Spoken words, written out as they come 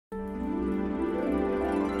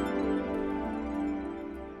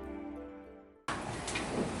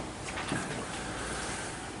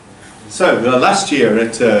Last year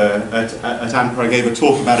at ANPA I gave a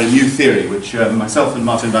talk about a new theory which myself and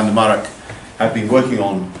Martin van der Mark have been working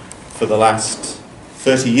on for the last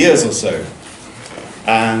 30 years or so.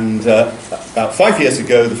 And about 5 years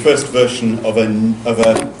ago, the first version of an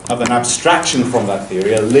abstraction from that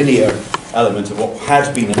theory, a linear element of what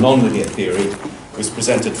had been a nonlinear theory, was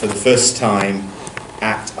presented for the first time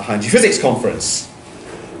at a high-energy physics conference.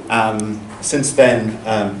 Since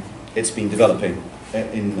then, it's been developing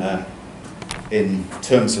in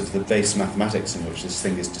terms of the base mathematics in which this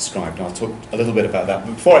thing is described. And I'll talk a little bit about that.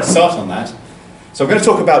 But before I start on that, so I'm going to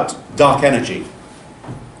talk about dark energy.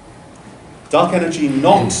 Dark energy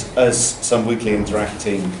not as some weakly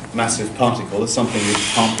interacting massive particle, as something which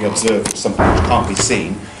can't be observed, something which can't be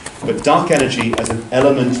seen, but dark energy as an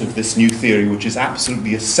element of this new theory which is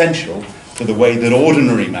absolutely essential to the way that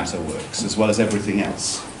ordinary matter works, as well as everything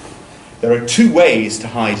else. There are two ways to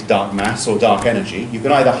hide dark mass or dark energy. You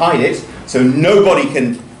can either hide it so nobody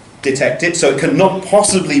can detect it, so it cannot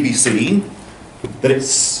possibly be seen, that it's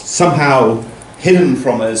somehow hidden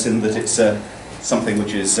from us in that it's something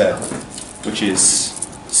which is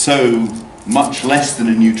so much less than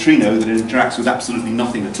a neutrino that it interacts with absolutely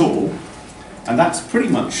nothing at all. And that's pretty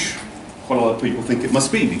much what a lot of people think it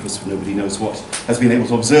must be, because nobody knows what has been able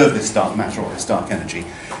to observe this dark matter or this dark energy.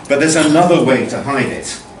 But there's another way to hide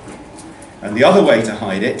it. And the other way to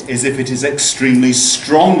hide it is if it is extremely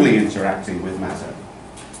strongly interacting with matter.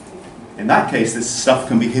 In that case, this stuff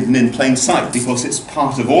can be hidden in plain sight because it's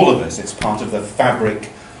part of all of us. It's part of the fabric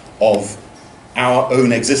of our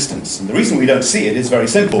own existence. And the reason we don't see it is very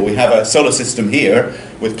simple. We have a solar system here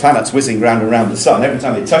with planets whizzing round and around the sun. Every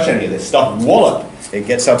time they touch any of this stuff, wallop, it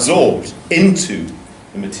gets absorbed into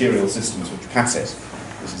the material systems which pass it.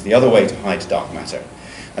 This is the other way to hide dark matter.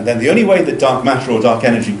 And then the only way that dark matter or dark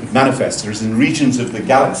energy could manifest is in regions of the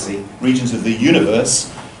galaxy, regions of the universe,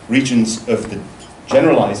 regions of the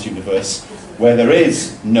generalized universe, where there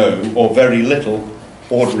is no or very little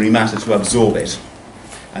ordinary matter to absorb it.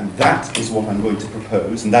 And that is what I'm going to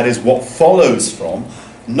propose, and that is what follows from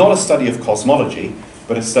not a study of cosmology,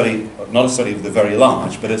 but a study, not a study of the very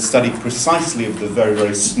large, but a study precisely of the very,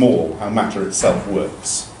 very small, how matter itself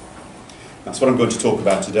works. That's what I'm going to talk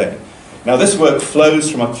about today. Now, this work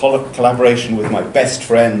flows from a collaboration with my best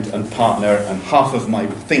friend and partner and half of my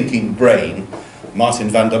thinking brain, Martin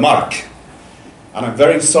van der Mark. And I'm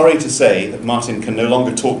very sorry to say that Martin can no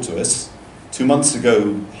longer talk to us. 2 months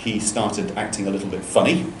ago, he started acting a little bit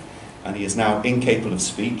funny, and he is now incapable of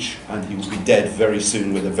speech, and he will be dead very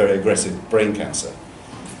soon with a very aggressive brain cancer.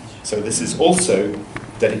 So this is also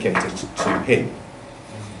dedicated to him.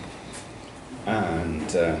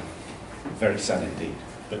 And very sad indeed.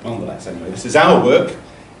 But nonetheless, anyway, this is our work.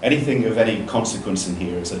 Anything of any consequence in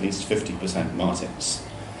here is at least 50% Martin's.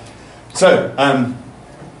 So,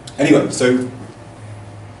 anyway, so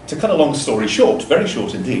to cut a long story short, very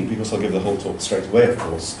short indeed, because I'll give the whole talk straight away, of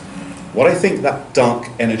course, what I think that dark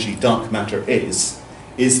energy, dark matter is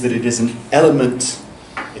that it is an element,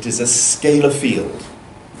 it is a scalar field.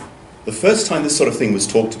 The first time this sort of thing was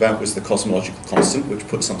talked about was the cosmological constant, which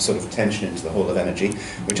put some sort of tension into the whole of energy,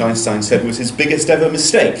 which Einstein said was his biggest ever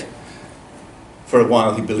mistake. For a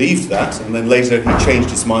while he believed that, and then later he changed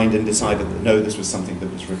his mind and decided that no, this was something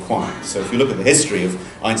that was required. So if you look at the history of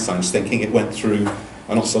Einstein's thinking, it went through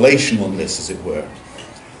an oscillation on this, as it were.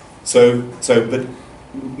 But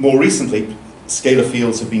more recently, scalar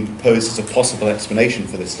fields have been proposed as a possible explanation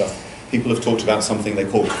for this stuff. People have talked about something they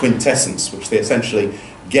call quintessence, which they essentially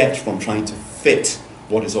get from trying to fit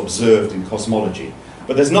what is observed in cosmology.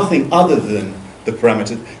 But there's nothing other than the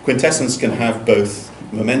parameter. Quintessence can have both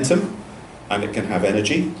momentum and it can have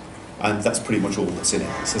energy, and that's pretty much all that's in it.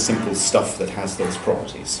 It's the simple stuff that has those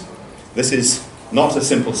properties. This is not a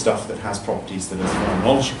simple stuff that has properties that are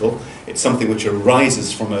phenomenological. It's something which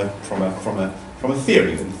arises from a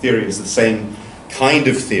theory. And the theory is the same kind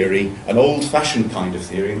of theory, an old-fashioned kind of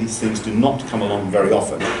theory, and these things do not come along very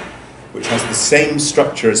often, which has the same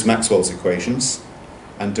structure as Maxwell's equations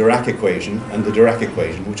and Dirac equation, and the Dirac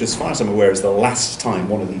equation, which as far as I'm aware is the last time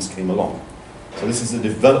one of these came along. So this is the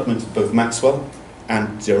development of both Maxwell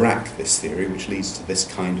and Dirac, this theory, which leads to this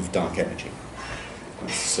kind of dark energy.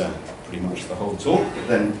 That's pretty much the whole talk. But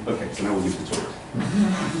then, okay, so now we'll give the talk.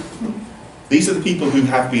 These are the people who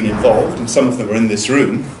have been involved, and some of them are in this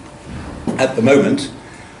room at the moment.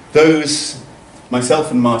 Those,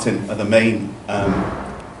 myself and Martin, are the main,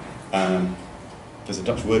 there's a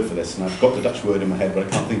Dutch word for this, and I've got the Dutch word in my head, but I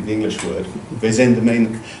can't think of the English word. There's in the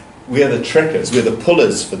main, we are the trekkers, we're the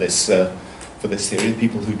pullers for this theory, the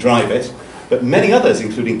people who drive it. But many others,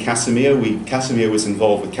 including Casimir. Casimir was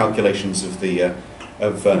involved with calculations of the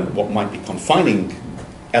what might be confining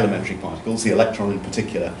elementary particles, the electron in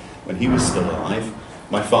particular, when he was still alive.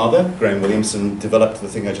 My father, G Williamson, developed the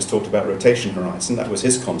thing I just talked about, rotation horizon. That was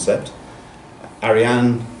his concept.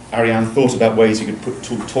 Ariane thought about ways you could put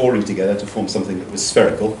tori together to form something that was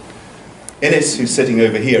spherical. Innes, who's sitting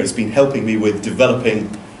over here, has been helping me with developing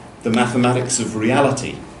the mathematics of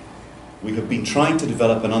reality. We have been trying to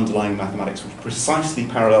develop an underlying mathematics which precisely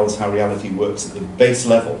parallels how reality works at the base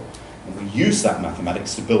level. And we use that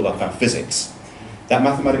mathematics to build up our physics. That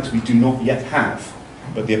mathematics we do not yet have,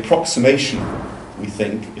 but the approximation, we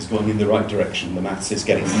think, is going in the right direction. The maths is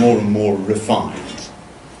getting more and more refined.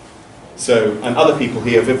 So, and other people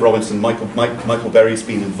here, Viv Robinson, Michael Berry's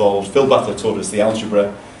been involved, Phil Butler taught us the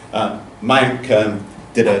algebra, Mayank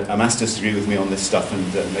did a master's degree with me on this stuff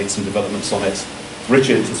and made some developments on it.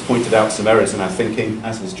 Richard has pointed out some errors in our thinking,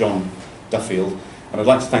 as has John Duffield. And I'd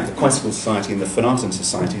like to thank the Quasical Society and the Phonaton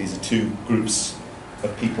Society. These are two groups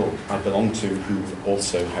of people I belong to who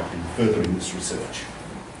also have been furthering this research.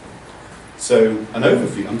 So, an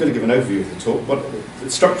overview. I'm going to give an overview of the talk.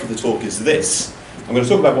 The structure of the talk is this. I'm going to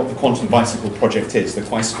talk about what the Quantum Bicycle Project is, the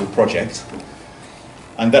Quasical Project.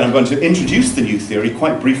 And then I'm going to introduce the new theory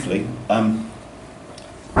quite briefly.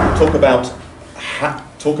 Talk about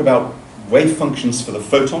wave functions for the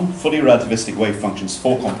photon, fully relativistic wave functions,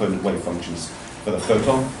 4-component wave functions for the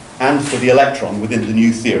photon, and for the electron within the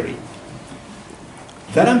new theory.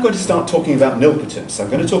 Then I'm going to start talking about nilpotence. I'm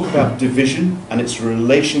going to talk about division and its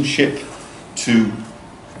relationship to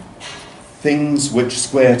things which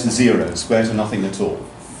square to zero, square to nothing at all.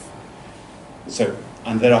 So,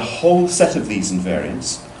 and there are a whole set of these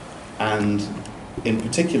invariants, and in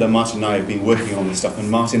particular Martin and I have been working on this stuff, and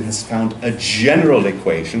Martin has found a general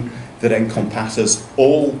equation that encompasses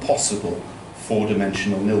all possible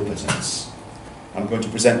 4-dimensional nilpotence. I'm going to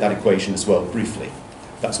present that equation as well, briefly.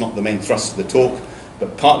 That's not the main thrust of the talk,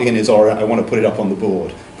 but partly in his aura, I want to put it up on the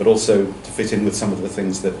board, but also to fit in with some of the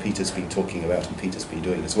things that Peter's been talking about and Peter's been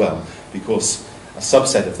doing as well, because a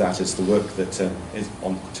subset of that is the work that is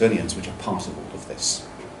on quaternions, which are part of all of this.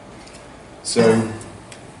 So,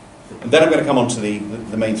 and then I'm going to come on to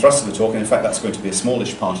the main thrust of the talk, and in fact that's going to be a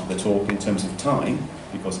smallish part of the talk in terms of time,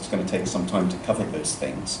 because it's going to take some time to cover those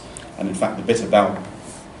things. And in fact the bit about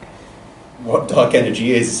what dark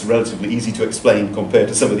energy is relatively easy to explain compared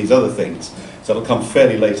to some of these other things. So it'll come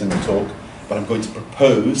fairly late in the talk, but I'm going to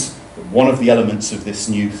propose that one of the elements of this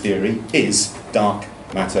new theory is dark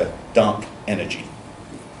matter, dark energy.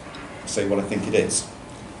 I'll say what I think it is.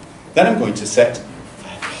 Then I'm going to set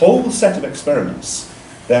a whole set of experiments.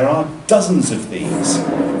 There are dozens of these.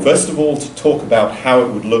 First of all, to talk about how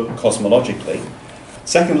it would look cosmologically.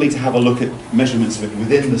 Secondly, to have a look at measurements of it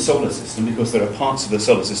within the solar system, because there are parts of the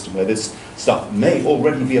solar system where this stuff may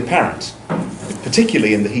already be apparent,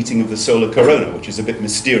 particularly in the heating of the solar corona, which is a bit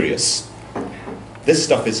mysterious. This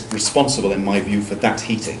stuff is responsible, in my view, for that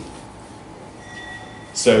heating.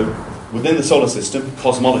 So, within the solar system,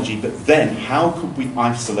 cosmology, but then how could we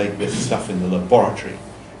isolate this stuff in the laboratory?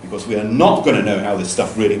 Because we are not going to know how this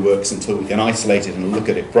stuff really works until we can isolate it and look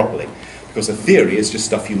at it properly. Because a theory is just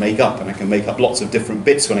stuff you make up, and I can make up lots of different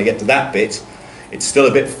bits. When I get to that bit, it's still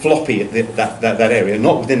a bit floppy at that area,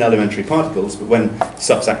 not within elementary particles, but when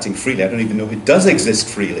stuff's acting freely, I don't even know if it does exist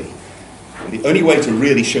freely. And the only way to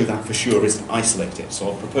really show that for sure is to isolate it. So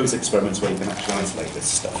I'll propose experiments where you can actually isolate this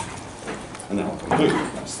stuff. And then I'll conclude.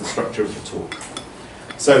 That's the structure of the talk.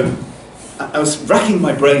 So I was racking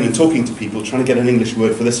my brain and talking to people, trying to get an English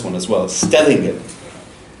word for this one as well, Stellingen.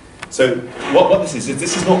 So what this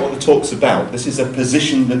is not what the talk's about. This is a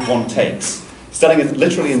position that one takes. Stellingen,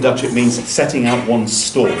 literally in Dutch, it means setting out one's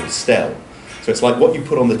stall, stel. So it's like what you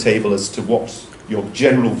put on the table as to what your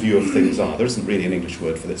general view of things are. There isn't really an English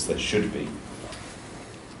word for this, there should be.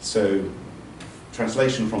 So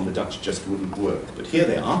translation from the Dutch just wouldn't work, but here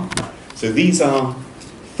they are. So these are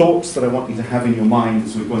thoughts that I want you to have in your mind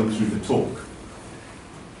as we're going through the talk.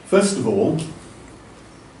 First of all,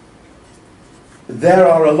 there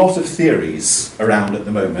are a lot of theories around at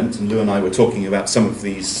the moment, and Lou and I were talking about some of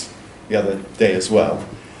these the other day as well,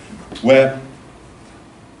 where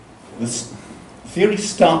this theory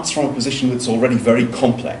starts from a position that's already very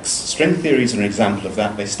complex. String theories are an example of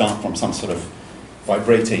that. They start from some sort of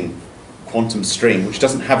vibrating quantum string, which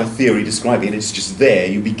doesn't have a theory describing it, it's just there.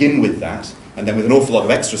 You begin with that, and then with an awful lot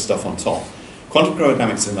of extra stuff on top. Quantum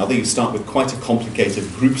chromodynamics is another. You start with quite a complicated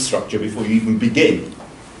group structure before you even begin.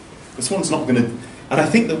 This one's not going to... And I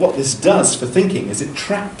think that what this does for thinking is it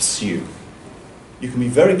traps you. You can be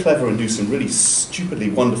very clever and do some really stupidly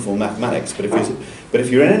wonderful mathematics, but if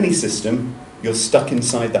you're in any system, you're stuck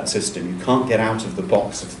inside that system. You can't get out of the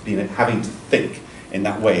box of having to think in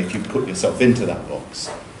that way if you put yourself into that box.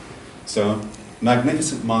 So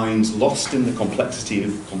magnificent minds lost in the complexity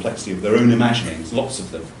of their own imaginings, lots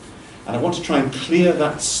of them. And I want to try and clear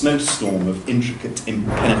that snowstorm of intricate,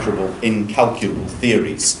 impenetrable, incalculable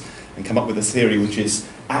theories and come up with a theory which is,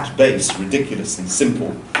 at base, ridiculously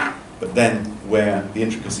simple, but then where the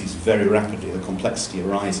intricacies very rapidly, the complexity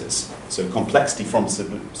arises. So complexity from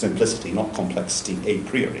simplicity, not complexity a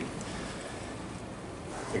priori.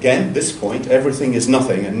 Again, this point, everything is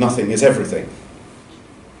nothing and nothing is everything.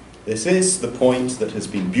 This is the point that has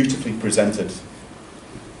been beautifully presented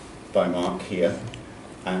by Mark here,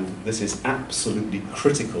 and this is absolutely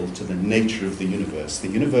critical to the nature of the universe. The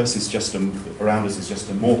universe is just around us is just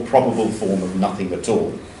a more probable form of nothing at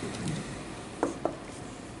all.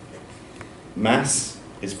 Mass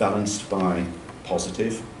is balanced by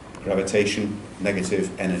positive, gravitation,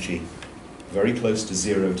 negative energy, very close to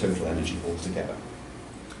zero total energy altogether.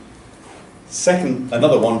 Second,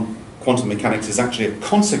 another one, quantum mechanics is actually a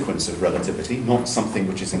consequence of relativity, not something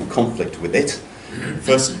which is in conflict with it.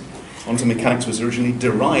 First, quantum mechanics was originally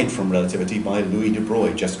derived from relativity by Louis de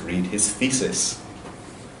Broglie. Just read his thesis.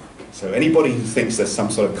 So anybody who thinks there's some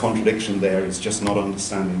sort of contradiction there is just not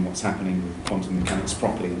understanding what's happening with quantum mechanics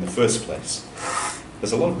properly in the first place.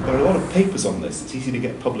 There are a lot of papers on this. It's easy to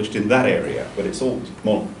get published in that area, but it's all,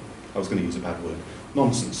 I was going to use a bad word,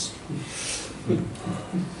 nonsense.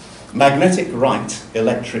 Magnetic right,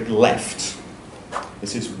 electric left.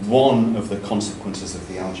 This is one of the consequences of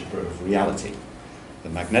the algebra of reality. The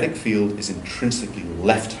magnetic field is intrinsically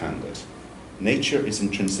left-handed. Nature is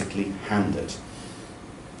intrinsically handed.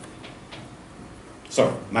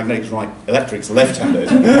 Sorry, magnetic right, electric's left-handed.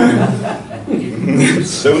 It's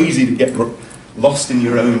so easy to get lost in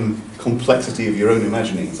your own complexity of your own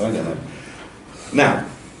imaginings, I don't know. Now,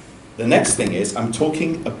 the next thing is, I'm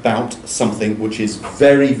talking about something which is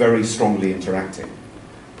very, very strongly interacting.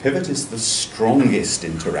 Pivot is the strongest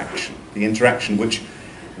interaction. The interaction which,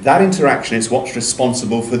 that interaction is what's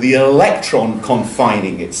responsible for the electron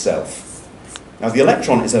confining itself. Now the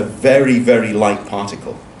electron is a very, very light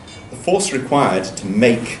particle. The force required to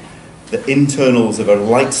make the internals of a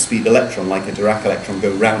light-speed electron, like a Dirac electron,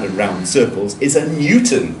 go round and round in circles, is a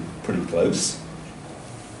Newton, pretty close.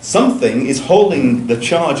 Something is holding the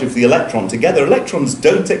charge of the electron together. Electrons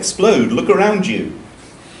don't explode. Look around you.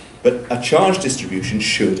 But a charge distribution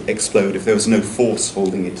should explode if there was no force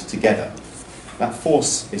holding it together. That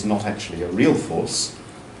force is not actually a real force.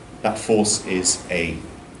 That force is a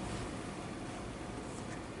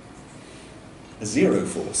zero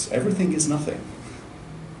force. Everything is nothing.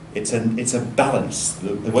 It's a balance.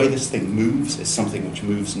 The way this thing moves is something which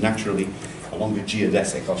moves naturally along a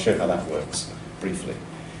geodesic. I'll show how that works briefly.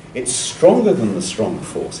 It's stronger than the strong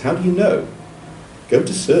force. How do you know? Go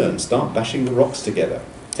to CERN, start bashing the rocks together.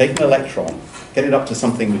 Take an electron, get it up to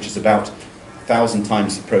something which is about 1,000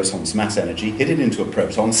 times the proton's mass energy, hit it into a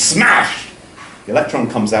proton, smash! The electron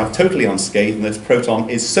comes out totally unscathed, and this proton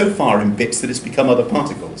is so far in bits that it's become other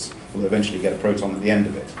particles. We'll eventually get a proton at the end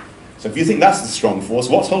of it. So if you think that's the strong force,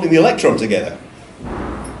 what's holding the electron together?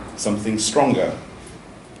 Something stronger.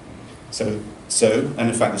 And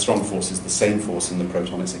in fact the strong force is the same force in the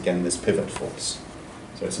proton. It's again this pivot force.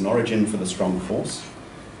 So it's an origin for the strong force.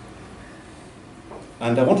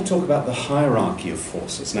 And I want to talk about the hierarchy of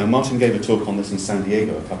forces. Now Martin gave a talk on this in San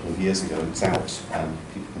Diego a couple of years ago. It's out.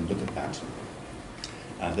 People can look at that.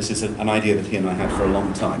 This is an idea that he and I had for a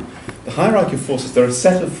long time. The hierarchy of forces, there are a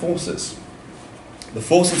set of forces. The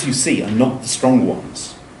forces you see are not the strong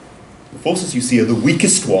ones. The forces you see are the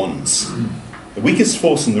weakest ones. The weakest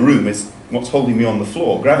force in the room is what's holding me on the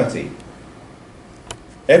floor, gravity.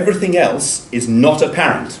 Everything else is not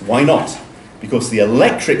apparent. Why not? Because the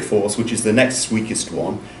electric force, which is the next weakest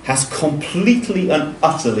one, has completely and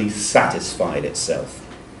utterly satisfied itself.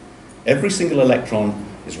 Every single electron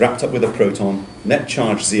is wrapped up with a proton, net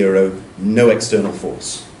charge zero, no external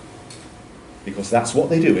force. Because that's what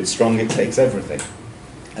they do. It's strong, it takes everything.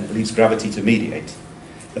 And it leaves gravity to mediate.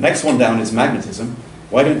 The next one down is magnetism.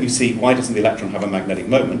 Why doesn't the electron have a magnetic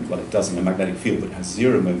moment? Well, it does in a magnetic field, but it has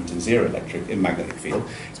zero moment and zero electric in magnetic field.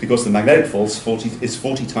 It's because the magnetic force is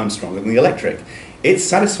 40 times stronger than the electric. It's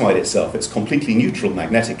satisfied itself. It's completely neutral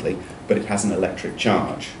magnetically, but it has an electric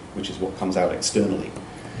charge, which is what comes out externally.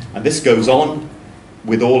 And this goes on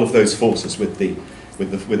with all of those forces, with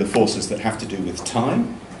the forces that have to do with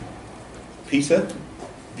time. Peter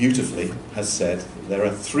beautifully has said there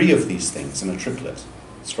are 3 of these things in a triplet: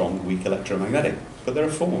 strong, weak, electromagnetic. But there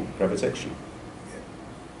are 4: gravitation.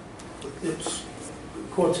 It's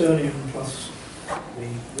quaternion plus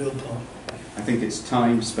the real part. I think it's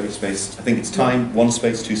time, space, space. I think it's time, 1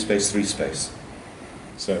 space, 2 space, 3 space.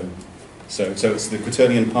 So So it's the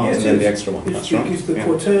quaternion part Yes, and then the extra one. That's right. It's the Yeah.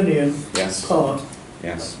 quaternion Yes. part,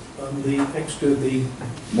 Yes. and the extra, the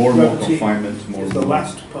More and more gravity confinement, more is and the more.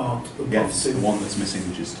 last part, the Yes, the positive. one that's missing,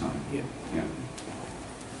 which is time. Yeah. Yeah.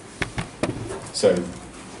 So,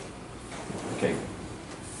 okay.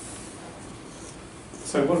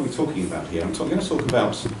 So what are we talking about here? I'm going to talk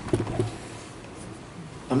about.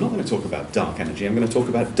 I'm not going to talk about dark energy. I'm going to talk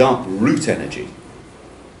about dark root energy.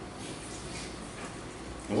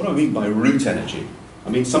 And what do I mean by root energy? I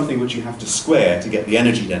mean something which you have to square to get the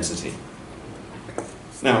energy density.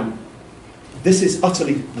 Now, this is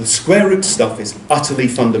the square root stuff is utterly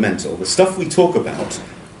fundamental. The stuff we talk about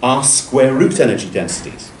are square root energy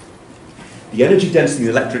densities. The energy density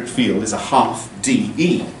of the electric field is a half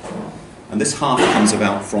dE. And this half comes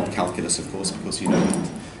about from calculus, of course, because you know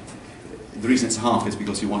the reason it's half is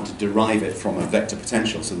because you want to derive it from a vector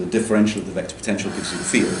potential. So the differential of the vector potential gives you the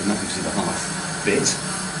field, and that gives you the half bit.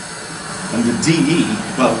 And the dE,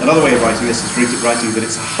 well, another way of writing this is writing that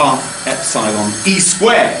it's a half epsilon E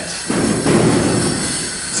squared.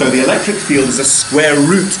 So the electric field is a square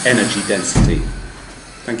root energy density.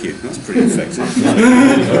 Thank you. That's pretty effective.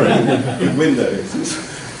 Good window.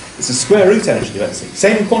 It's a square root energy density.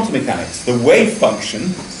 Same in quantum mechanics. The wave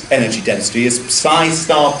function energy density is psi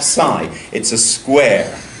star psi. It's a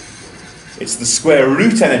square. It's the square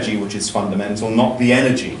root energy which is fundamental, not the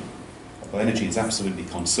energy. Well, energy is absolutely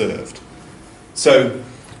conserved. So,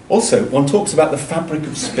 also, one talks about the fabric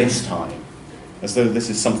of space-time, as though this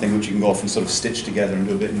is something which you can go off and sort of stitch together and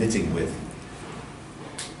do a bit of knitting with.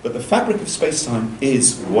 But the fabric of space-time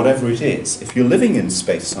is whatever it is. If you're living in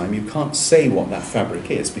space-time, you can't say what that fabric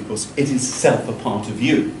is, because it is self a part of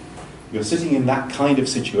you. You're sitting in that kind of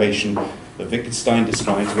situation that Wittgenstein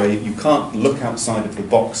describes, where you can't look outside of the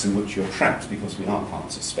box in which you're trapped, because we are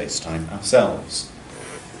parts of space-time ourselves.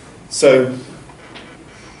 So,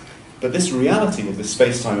 but this reality of the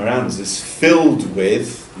space-time around us is filled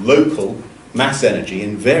with local mass energy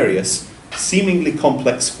in various seemingly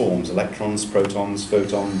complex forms: electrons, protons,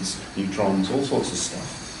 photons, neutrons, all sorts of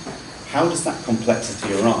stuff. How does that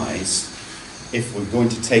complexity arise if we're going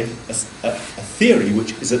to take a theory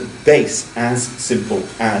which is at base as simple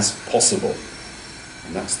as possible?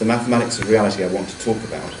 And that's the mathematics of reality I want to talk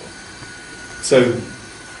about. So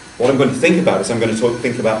what I'm going to think about is I'm going to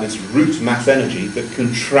think about this root mass energy that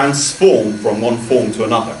can transform from one form to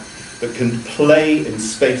another, that can play in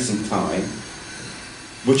space and time,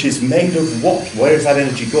 which is made of what? Where is that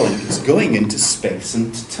energy going? It's going into space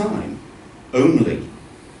and time only.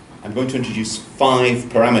 I'm going to introduce 5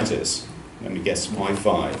 parameters. Let me guess, why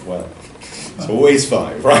 5? Well, it's always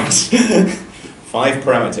 5, right? 5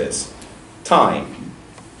 parameters. Time,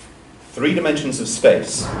 3 dimensions of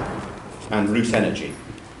space, and root energy.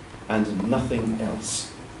 And nothing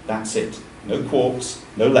else. That's it. No quarks,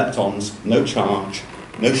 no leptons, no charge,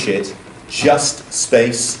 no shit. Just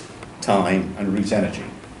space, time, and root energy.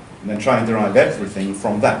 And then try and derive everything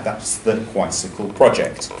from that. That's the Quisicle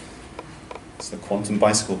project. It's the quantum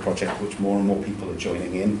bicycle project, which more and more people are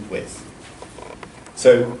joining in with.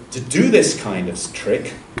 So to do this kind of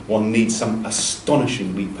trick, one needs some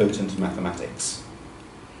astonishingly potent mathematics.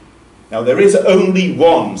 Now there is only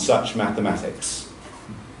one such mathematics.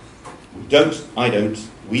 We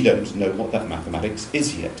don't know what that mathematics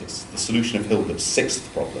is yet. It's the solution of Hilbert's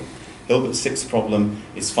 6th problem. Hilbert's 6th problem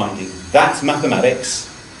is finding that mathematics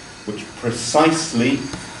which precisely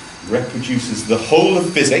reproduces the whole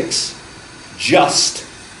of physics, just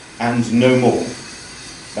and no more.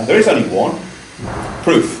 Now there is only one.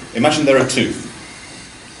 Proof. Imagine there are 2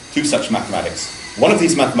 such mathematics. One of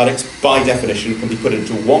these mathematics, by definition, can be put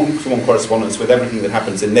into one-to-one correspondence with everything that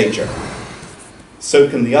happens in nature. So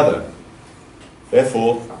can the other.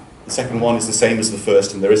 Therefore, the second one is the same as the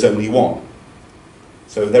first, and there is only one.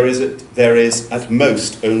 So there is at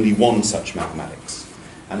most only one such mathematics.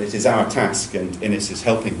 And it is our task, and Innes is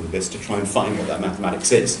helping with this, to try and find what that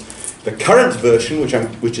mathematics is. The current version,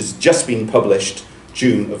 which has just been published,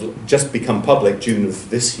 just become public June of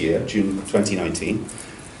this year, June of 2019,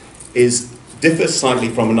 differs slightly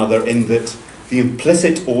from another in that the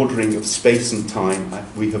implicit ordering of space and time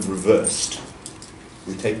we have reversed.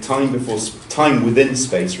 We take time within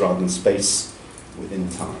space rather than space within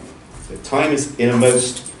time. So time is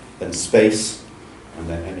innermost, then space, and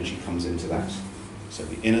then energy comes into that. So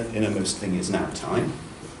the innermost thing is now time.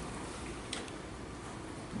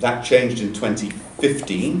 That changed in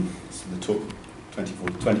 2015. So the talk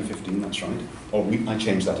 2015, that's right. I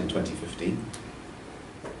changed that in 2015.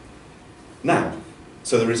 Now,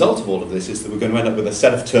 so the result of all of this is that we're going to end up with a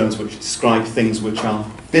set of terms which describe things which are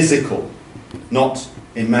physical, not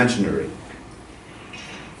imaginary.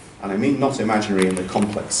 and I mean not imaginary in the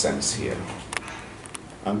complex sense here.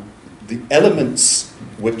 The elements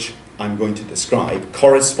which I'm going to describe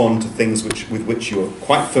correspond to things with which you're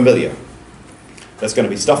quite familiar. There's going to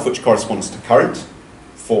be stuff which corresponds to current,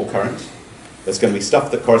 4 current. There's going to be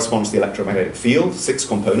stuff that corresponds to the electromagnetic field, 6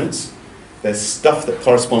 components. There's stuff that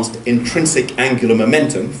corresponds to intrinsic angular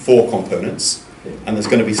momentum, 4 components. And there's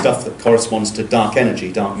going to be stuff that corresponds to dark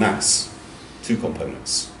energy, dark mass, 2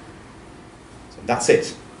 components. So that's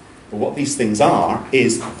it. But what these things are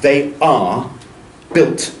is they are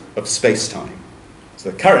built of space-time.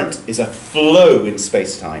 So the current is a flow in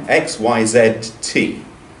space-time, x, y, z, t.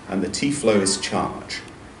 And the t flow is charge.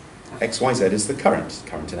 X, y, z is the current.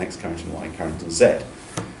 Current in x, current in y, current in z.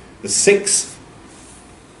 The 6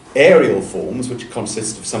 aerial forms, which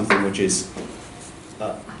consist of something which is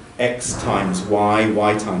x times y,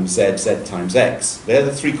 y times z, z times x, they're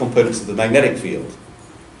the 3 components of the magnetic field.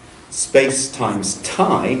 Space times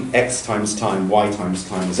time, x times time, y times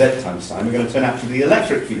time, z times time, are going to turn out to be the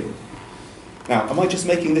electric field. Now, am I just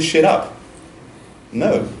making this shit up?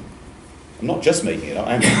 No. I'm not just making it up,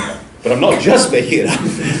 but I'm not just making it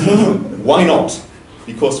up. Why not?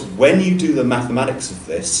 Because when you do the mathematics of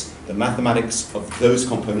this, the mathematics of those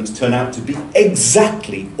components turn out to be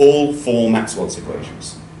exactly all 4 Maxwell's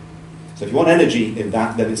equations. So if you want energy in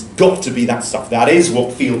that, then it's got to be that stuff. That is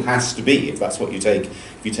what field has to be, if that's what you take,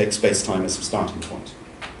 if you take space-time as a starting point.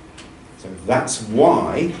 So that's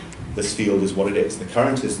why this field is what it is. The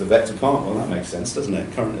current is the vector part. Well, that makes sense, doesn't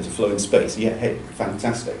it? Current is a flow in space. Yeah, hey,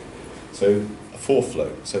 fantastic. So a 4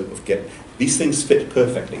 flow. So these things fit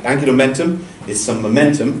perfectly. Angular momentum is some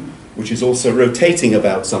momentum which is also rotating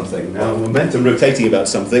about something. Now, momentum rotating about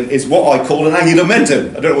something is what I call an angular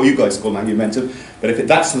momentum. I don't know what you guys call an angular momentum, but if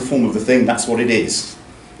that's the form of the thing, that's what it is.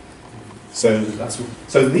 So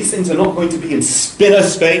these things are not going to be in spinor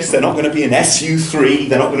space. They're not going to be in SU3.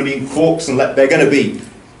 They're not going to be in quarks, and they're going to be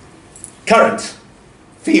current,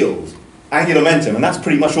 field, angular momentum, and that's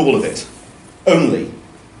pretty much all of it. Only.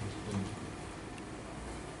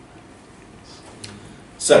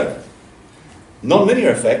 So,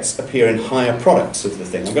 nonlinear effects appear in higher products of the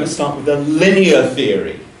thing. I'm going to start with the linear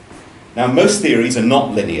theory. Now, most theories are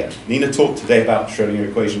not linear. Nina talked today about the Schrödinger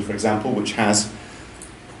equation, for example, which has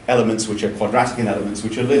elements which are quadratic and elements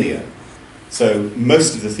which are linear. So,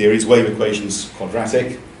 most of the theories, wave equations,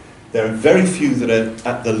 quadratic. There are very few that are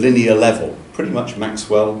at the linear level. Pretty much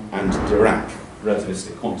Maxwell and Dirac,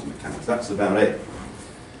 relativistic quantum mechanics. That's about it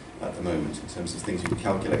at the moment in terms of things you can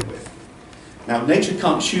calculate with. Now, nature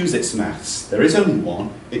can't choose its maths. There is only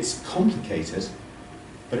one. It's complicated,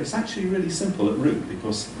 but it's actually really simple at root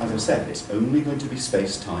because, as I've said, it's only going to be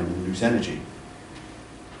space, time, and root energy.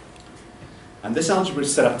 And this algebra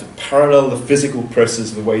is set up to parallel the physical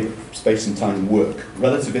process of the way that space and time work.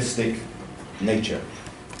 Relativistic nature.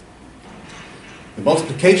 The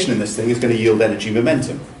multiplication in this thing is going to yield energy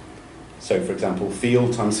momentum. So, for example,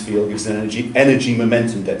 field times field gives an energy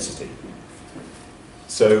momentum density.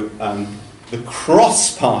 So, the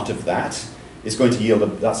cross part of that is going to yield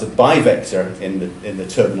that's a bivector in the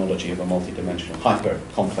terminology of a multidimensional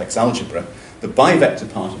hyper-complex algebra. The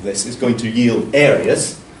bivector part of this is going to yield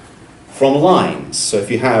areas from lines. So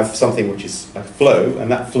if you have something which is a flow,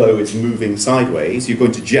 and that flow is moving sideways, you're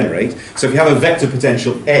going to generate. So if you have a vector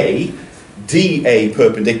potential A, dA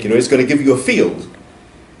perpendicular is going to give you a field,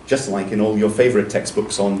 just like in all your favorite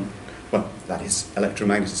textbooks on, well, that is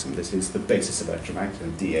electromagnetism. This is the basis of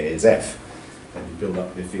electromagnetism. dA is F. Then you build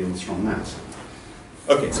up your fields from that.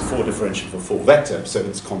 Okay, it's a 4 differential for 4 vector, so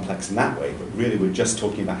it's complex in that way, but really we're just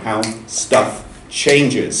talking about how stuff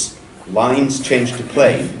changes. Lines change to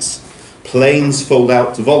planes. Planes fold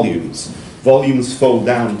out to volumes. Volumes fold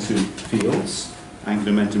down to fields.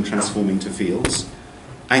 Angular momentum transforming to fields.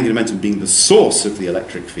 Angular momentum being the source of the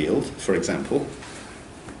electric field, for example.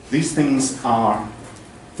 These things are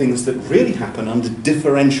things that really happen under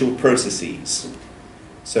differential processes.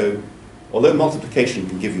 So, although multiplication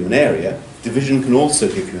can give you an area, division can also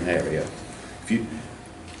give you an area. If you...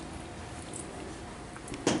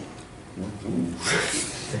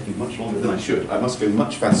 taking much longer than I should. I must go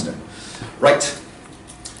much faster. Right.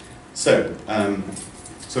 So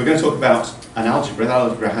we're going to talk about an algebra. That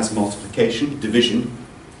algebra has multiplication, division,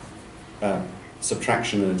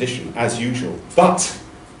 subtraction and addition, as usual. But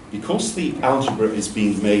because the algebra is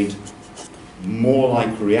being made more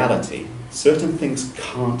like reality, certain things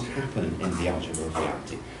can't happen in the algebra of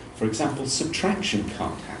reality. For example, subtraction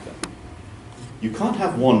can't happen. You can't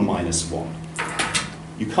have 1 minus 1.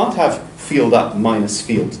 You can't have field up minus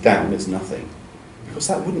field down is nothing, because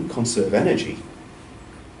that wouldn't conserve energy.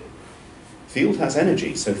 Field has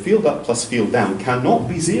energy, so field up plus field down cannot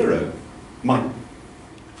be 0.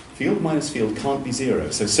 Field minus field can't be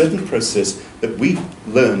zero. So certain processes that we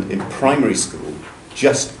learned in primary school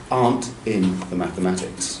just aren't in the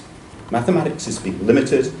mathematics. Mathematics is being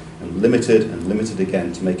limited and limited and limited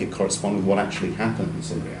again to make it correspond with what actually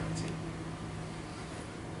happens in reality.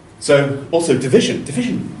 So also division.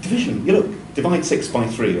 You look, divide 6 by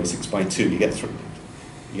 3 or 6 by 2, you get 3.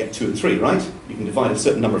 You get 2 and 3, right? You can divide a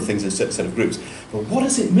certain number of things in a certain set of groups. But what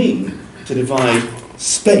does it mean to divide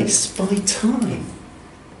space by time?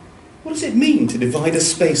 What does it mean to divide a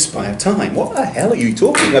space by a time? What the hell are you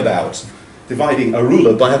talking about? Dividing a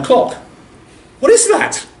ruler by a clock. What is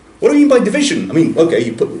that? What do you mean by division? I mean, okay,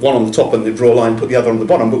 you put one on the top and then draw a line, put the other on the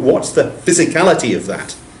bottom, but what's the physicality of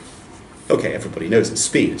that? Okay, everybody knows it's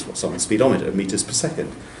speed. It's what's on the speedometer, meters per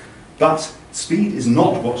second. But speed is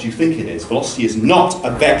not what you think it is. Velocity is not a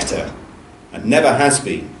vector, and never has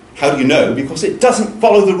been. How do you know? Because it doesn't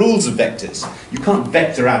follow the rules of vectors. You can't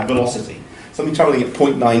vector out velocity. Something travelling at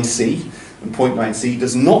 0.9 c, and 0.9 c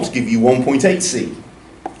does not give you 1.8 c.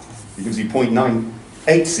 It gives you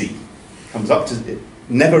 0.98 c. Comes up to, it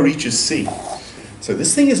never reaches c. So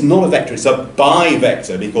this thing is not a vector. It's a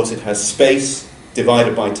bivector because it has space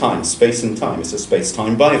divided by time. Space and time. It's a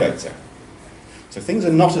space-time bivector. So things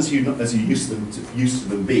are not as you used to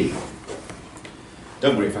them being.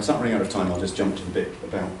 Don't worry, if I start running out of time, I'll just jump to the bit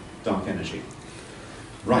about dark energy.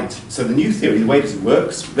 Right, so the new theory, the way that it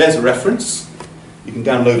works, there's a reference. You can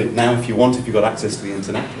download it now if you want, if you've got access to the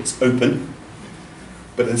internet. It's open.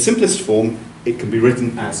 But in the simplest form, it can be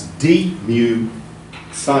written as d mu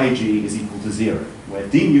psi g is equal to 0, where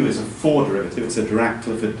d mu is a 4 derivative, it's a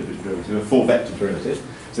Dirac-Clifford derivative, a 4-vector derivative.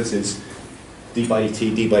 So this is d by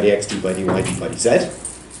dt, d by dx, d by dy, d by dz.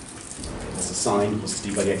 That's a sine, equals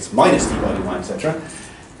d by dx minus d by dy, etc.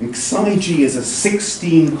 And psi g is a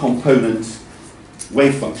 16-component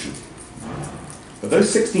wave function. But those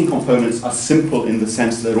 16 components are simple in the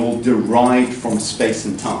sense they're all derived from space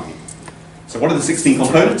and time. So what are the 16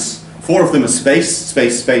 components? 4 of them are space,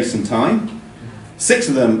 space, space, and time. 6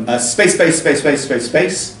 of them are space, space, space, space, space,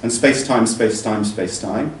 space, and space, time, space, time, space,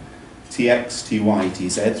 time. Tx, Ty,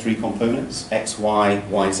 Tz, 3 components. X, Y,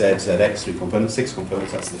 Yz, Zx, 3 components. 6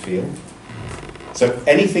 components, that's the field. So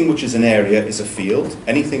anything which is an area is a field.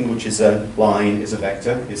 Anything which is a line is a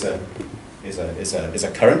vector, is a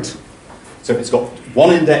current. So if it's got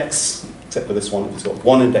one index, except for this one, if it's got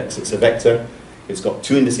one index, it's a vector. If it's got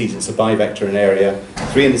 2 indices, it's a bivector in area.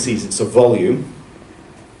 3 indices, it's a volume.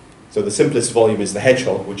 So the simplest volume is the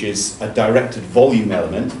hedgehog, which is a directed volume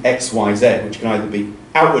element, x, y, z, which can either be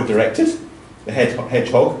outward directed, the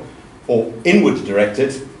hedgehog, or inward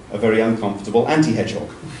directed, a very uncomfortable anti-hedgehog.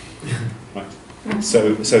 Right.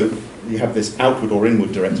 So you have this outward or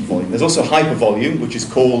inward directed volume. There's also hypervolume, which is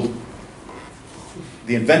called,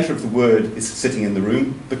 the inventor of the word is sitting in the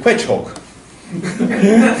room, the quedgehog.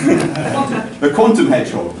 The quantum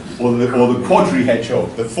hedgehog, or the quadri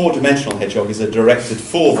hedgehog, the 4-dimensional hedgehog, is a directed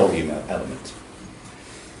 4-volume element.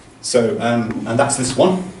 So, and that's this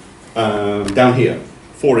one, down here,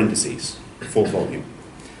 4 indices, 4 volume.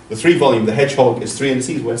 The 3 volume, the hedgehog is 3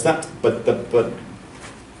 indices, where's that? But oh,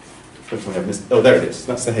 there it is,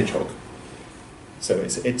 that's the hedgehog. So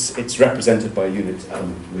it's represented by a unit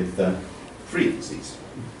element with 3 indices.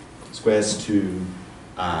 Squares to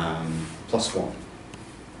plus 1.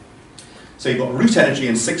 So you've got root energy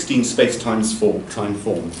in 16 space-time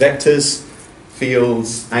forms. Vectors,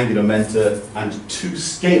 fields, angular momenta, and 2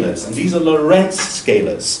 scalars. And these are Lorentz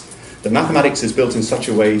scalars. The mathematics is built in such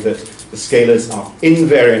a way that the scalars are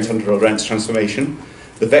invariant under a Lorentz transformation.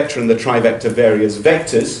 The vector and the trivector vary as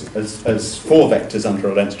vectors, as 4 vectors under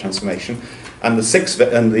a Lorentz transformation. And the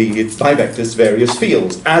bivectors vary as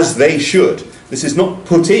fields, as they should. This is not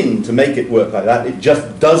put in to make it work like that, it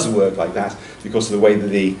just does work like that because of the way that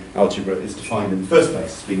the algebra is defined in the first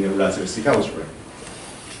place, being a relativistic algebra.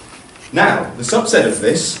 Now, the subset of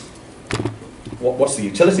this, what's the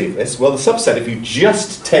utility of this? Well, the subset, if you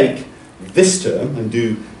just take this term and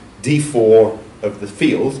do d4 of the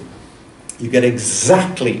field, you get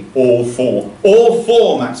exactly all four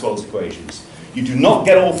Maxwell's equations. You do not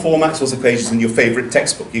get all 4 Maxwell's equations in your favourite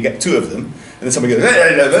textbook. You get 2 of them, and then somebody goes,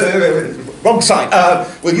 wrong sign,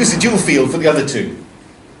 we'll use the dual field for the other 2.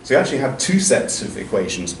 So you actually have 2 sets of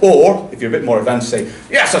equations. Or, if you're a bit more advanced, say,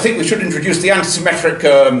 yes, I think we should introduce the antisymmetric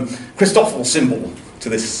Christoffel symbol to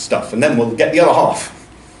this stuff, and then we'll get the other half.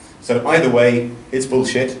 So either way, it's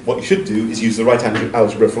bullshit. What you should do is use the right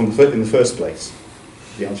algebra in the first place,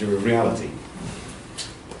 the algebra of reality.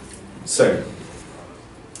 So,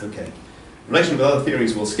 okay. In relation with other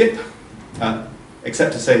theories, we'll skip,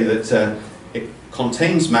 except to say that it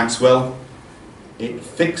contains Maxwell, it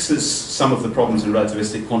fixes some of the problems in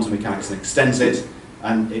relativistic quantum mechanics and extends it,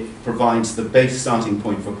 and it provides the base starting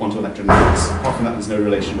point for quantum electromagnetic. Apart from that, there's no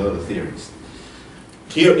relation with other theories.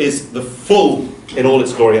 Here is the full, in all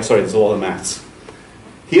its glory, sorry, there's a lot of maths.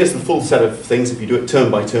 Here's the full set of things. If you do it term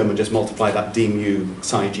by term and just multiply that d mu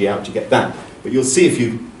psi g out, you get that. But you'll see if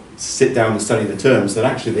you sit down and study the terms that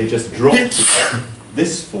actually they just drop to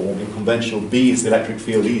this form in conventional. B is the electric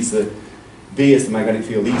field, B is the magnetic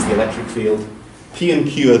field, E is the electric field. P and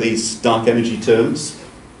Q are these dark energy terms.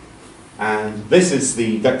 And this is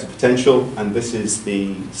the vector potential, and this is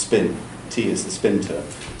the spin. T is the spin term.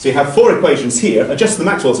 So you have 4 equations here, are just the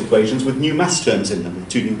Maxwell's equations with new mass terms in them, with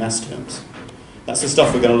 2 new mass terms. That's the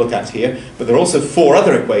stuff we're going to look at here. But there are also 4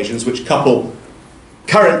 other equations which couple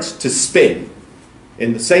current to spin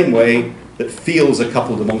in the same way that fields are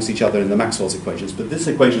coupled amongst each other in the Maxwell's equations. But these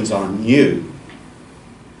equations are new.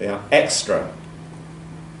 They are extra.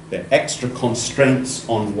 They're extra constraints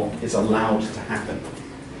on what is allowed to happen.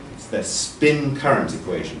 They're spin current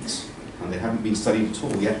equations. And they haven't been studied at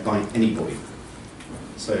all yet by anybody.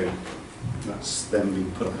 So that's them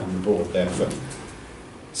being put up on the board there.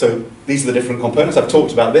 So these are the different components. I've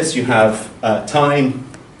talked about this. You have time,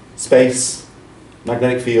 space,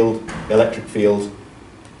 magnetic field, electric field,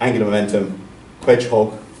 angular momentum,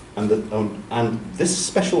 hedgehog, and this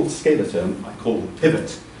special scalar term I call the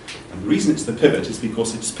pivot. And the reason it's the pivot is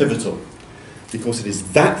because it's pivotal. Because it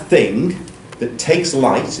is that thing that takes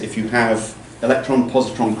light, if you have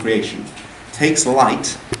electron-positron creation, takes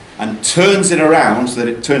light and turns it around so that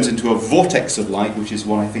it turns into a vortex of light, which is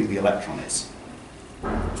what I think the electron is.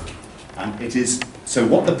 And it is, so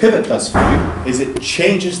what the pivot does for you is it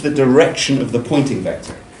changes the direction of the pointing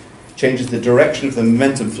vector. It changes the direction of the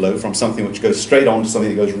momentum flow from something which goes straight on to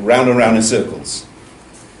something that goes round and round in circles.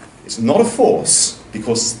 It's not a force,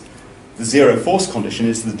 because the zero force condition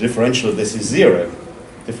is the differential of this is 0.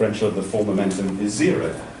 Differential of the full momentum is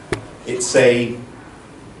 0. It's a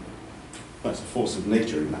force of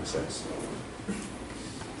nature in that sense.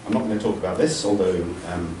 I'm not going to talk about this, although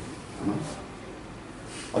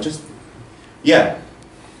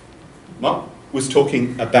Mark was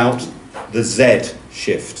talking about the Z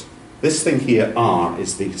shift. This thing here, R,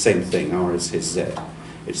 is the same thing. R is his Z.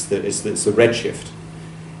 It's the red shift.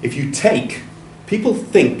 If you take, people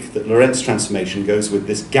think that Lorentz transformation goes with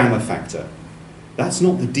this gamma factor. That's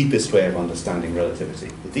not the deepest way of understanding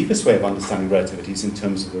relativity. The deepest way of understanding relativity is in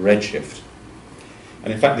terms of the red shift.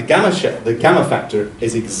 And in fact, the gamma factor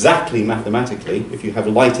is exactly mathematically, if you have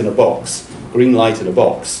light in a box, green light in a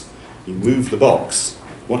box, you move the box,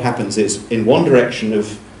 what happens is, in the direction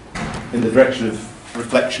of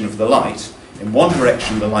reflection of the light, in one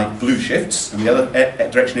direction the light blue shifts, and the other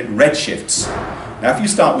direction it red shifts. Now if you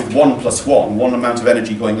start with 1 plus 1, one amount of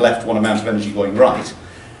energy going left, one amount of energy going right,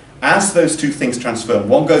 as those two things transform,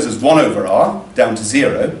 one goes as 1 over r, down to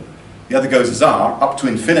 0, the other goes as r, up to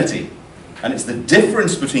infinity. And it's the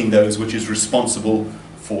difference between those which is responsible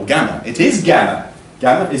for gamma. It is gamma.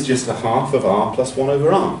 Gamma is just a half of r plus 1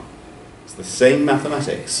 over r. It's the same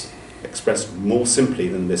mathematics, expressed more simply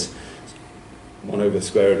than this 1 over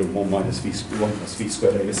square root of 1 minus v, 1 plus v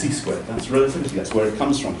squared over c squared. That's relativity, that's where it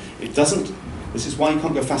comes from. It doesn't, this is why you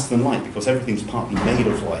can't go faster than light, because everything's partly made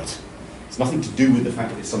of light. It's nothing to do with the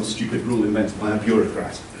fact that it's some stupid rule invented by a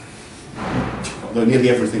bureaucrat. Although nearly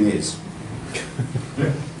everything is.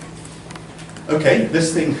 Okay,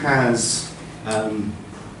 this thing has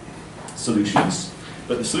solutions,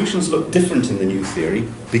 but the solutions look different in the new theory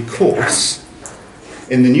because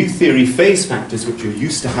in the new theory, phase factors, which you're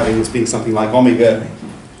used to having as being something like omega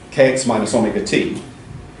kx minus omega t,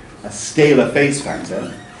 a scalar phase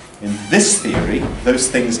factor, in this theory, those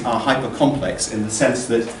things are hypercomplex in the sense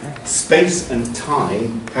that space and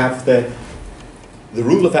time have the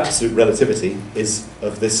rule of absolute relativity is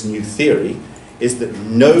of this new theory is that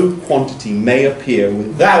no quantity may appear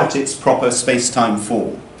without its proper space-time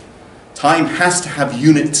form. Time has to have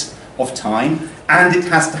units of time, and it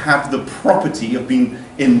has to have the property of being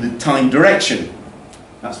in the time direction.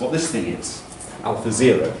 That's what this thing is, alpha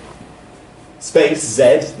 0. Space,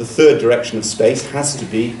 z, the third direction of space, has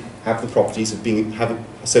to have the properties of being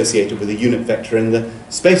associated with a unit vector in the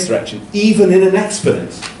space direction, even in an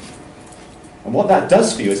exponent. And what that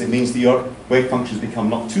does for you is it means that your wave functions become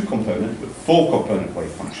not 2-component, but 4-component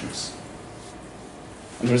wave functions.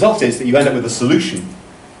 And the result is that you end up with a solution,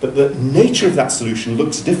 but the nature of that solution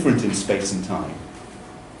looks different in space and time.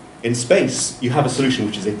 In space, you have a solution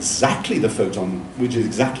which is exactly the photon, which is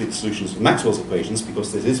exactly the solutions to Maxwell's equations,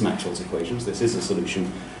 because this is Maxwell's equations, this is a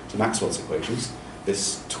solution to Maxwell's equations,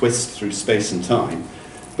 this twist through space and time.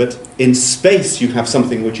 But in space, you have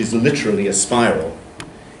something which is literally a spiral.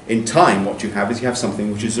 In time, what you have is you have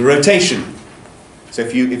something which is a rotation. So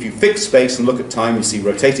if you fix space and look at time, you see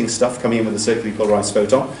rotating stuff coming in with a circularly polarized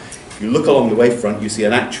photon. If you look along the wavefront, you see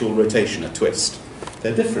an actual rotation, a twist.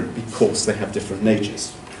 They're different because they have different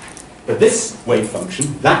natures. But this wave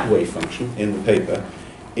function, that wave function in the paper,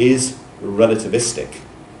 is relativistic.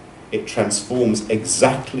 It transforms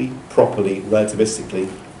exactly, properly, relativistically,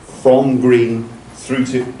 from green through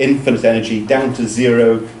to infinite energy, down to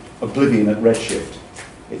zero, oblivion at redshift.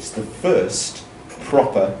 It's the first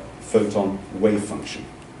proper photon wave function.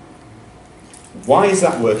 Why is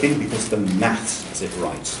that working? Because the maths has it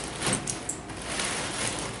right.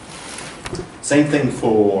 Same thing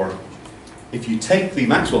for, if you take the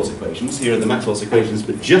Maxwell's equations, here are the Maxwell's equations,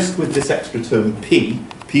 but just with this extra term P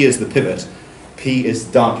is the pivot, P is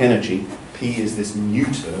dark energy, P is this new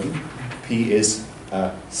term, P is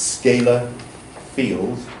a scalar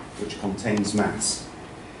field which contains mass,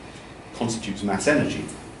 constitutes mass energy.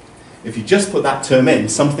 If you just put that term in,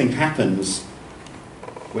 something happens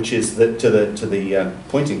which is to the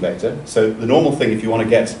pointing vector. So the normal thing, if you want to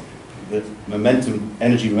get the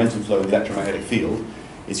energy momentum flow of the electromagnetic field,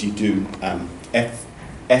 is you do F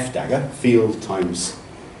dagger, field times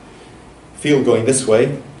field going this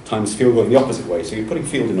way, times field going the opposite way. So you're putting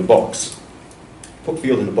field in a box. Put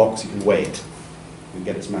field in a box, you can weigh it. You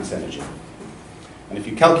get its mass energy. And if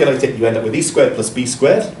you calculate it, you end up with E squared plus B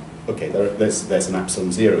squared. Okay, there's an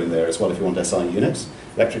epsilon zero in there as well if you want SI units.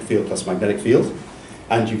 Electric field plus magnetic field.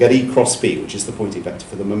 And you get E cross P, which is the pointing vector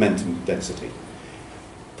for the momentum density.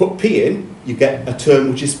 Put P in, you get a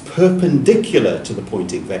term which is perpendicular to the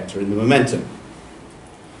pointing vector in the momentum.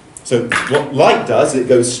 So what light does, it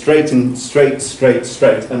goes straight and straight, straight,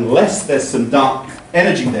 straight, unless there's some dark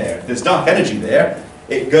energy there. If there's dark energy there,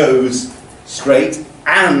 it goes straight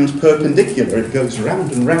and perpendicular. It goes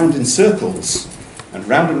round and round in circles. And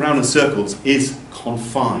round in circles is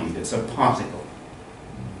confined. It's a particle.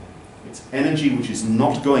 It's energy which is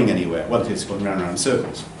not going anywhere. Well, it is going round and round in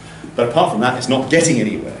circles. But apart from that, it's not getting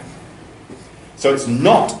anywhere. So it's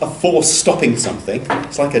not a force stopping something.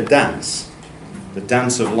 It's like a dance. The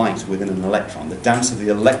dance of light within an electron. The dance of the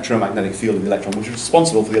electromagnetic field of the electron, which is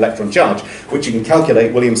responsible for the electron charge, which you can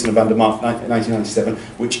calculate, Williamson and van der Mark, 1997,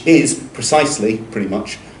 which is precisely, pretty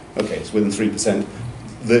much, okay, it's within 3%,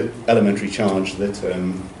 the elementary charge that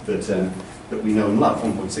we know and love,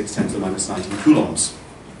 1.6 10 to the minus 19 coulombs.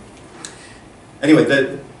 Anyway,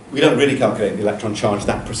 we don't really calculate the electron charge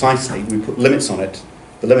that precisely. We put limits on it.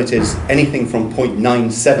 The limit is anything from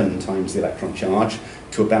 0.97 times the electron charge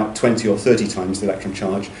to about 20 or 30 times the electron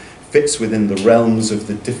charge, fits within the realms of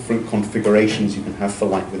the different configurations you can have for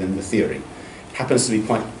light within the theory. Happens to be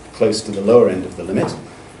quite close to the lower end of the limit,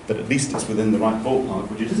 but at least it's within the right ballpark,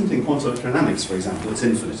 which it isn't in quantum electrodynamics, for example. It's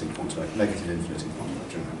infinite in quantum, negative infinite in quantum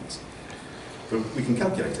electrodynamics. But we can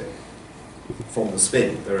calculate it from the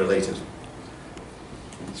spin. They're related.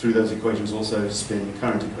 Through those equations also spin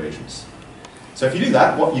current equations. So if you do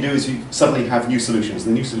that, what you do is you suddenly have new solutions.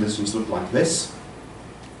 The new solutions look like this.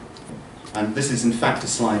 And this is in fact a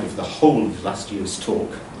slide of the whole of last year's talk.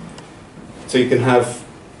 So you can have,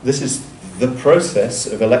 this is the process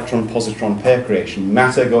of electron-positron pair creation,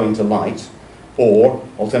 matter going to light, or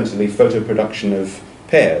alternatively photoproduction of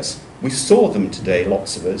pairs. We saw them today,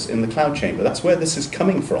 lots of us, in the cloud chamber. That's where this is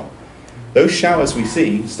coming from. Those showers we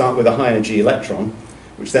see start with a high energy electron,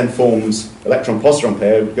 which then forms electron-positron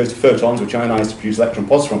pair, which goes to photons, which ionize to produce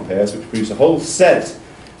electron-positron pairs, which produce a whole set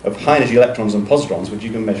of high-energy electrons and positrons, which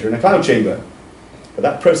you can measure in a cloud chamber. But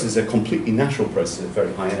that process is a completely natural process of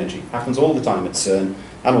very high energy. It happens all the time at CERN,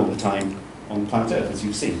 and all the time on planet Earth, as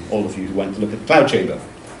you've seen, all of you who went to look at the cloud chamber.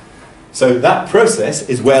 So that process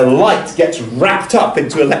is where light gets wrapped up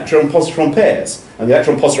into electron-positron pairs, and the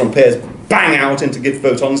electron-positron pairs bang out into give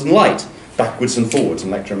photons and light, backwards and forwards, an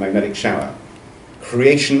electromagnetic shower.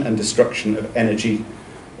 Creation and destruction of energy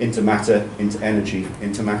into matter, into energy,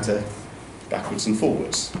 into matter, backwards and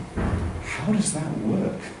forwards. How does that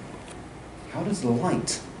work? How does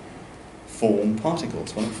light form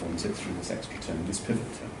particles? Well, it forms it through this extra term, this pivot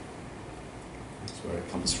term. That's where it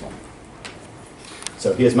comes from.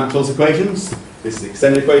 So here's Maxwell's equations. This is the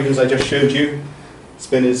extended equations I just showed you.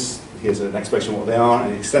 Spin is, here's an explanation of what they are,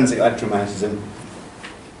 and extends electromagnetism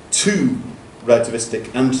to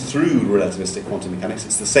relativistic and through relativistic quantum mechanics.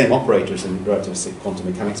 It's the same operators in relativistic quantum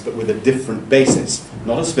mechanics, but with a different basis.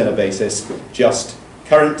 Not a spinor basis, just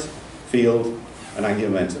current, field, and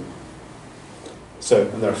angular momentum. So,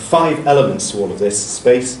 and there are 5 elements to all of this: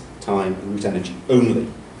 space, time, and root energy only.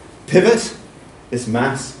 Pivot, this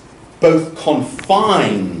mass, both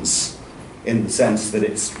confines in the sense that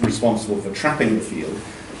it's responsible for trapping the field,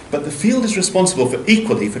 but the field is responsible for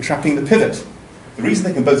equally for trapping the pivot. The reason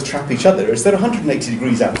they can both trap each other is they're 180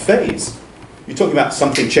 degrees out of phase. You're talking about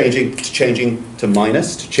something changing to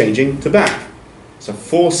minus, to changing to back. It's a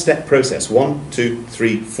 4-step process, 1, 2,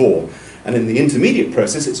 3, 4. And in the intermediate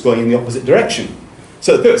process, it's going in the opposite direction.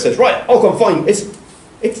 So the poet says, right, I'll go and find,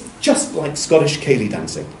 it's just like Scottish ceilidh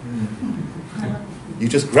dancing. You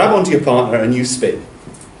just grab onto your partner and you spin.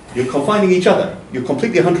 You're confining each other. You're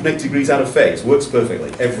completely 180 degrees out of phase. Works perfectly,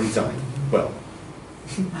 every time. Well,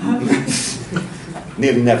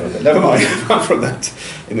 nearly never, but never mind, apart from that.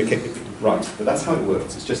 In the case, right, but that's how it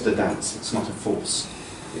works. It's just a dance. It's not a force.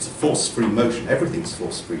 It's a force-free motion. Everything's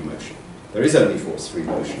force-free motion. There is only force-free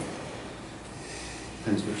motion.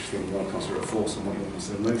 Depends which thing you want to consider a force and what you want to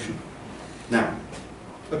consider a motion. Now,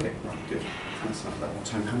 okay, right, good. Let's have that more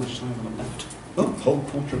time. How much time have I left? Oh, whole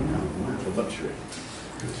quarter of an hour. Wow, the luxury.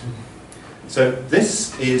 So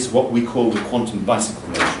this is what we call the quantum bicycle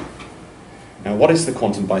motion. Now, what is the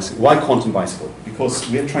quantum bicycle? Why quantum bicycle? Because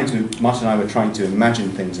Martin and I were trying to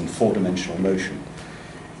imagine things in 4-dimensional motion.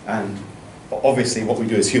 And obviously what we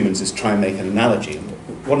do as humans is try and make an analogy.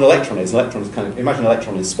 What an electron is kind of, imagine an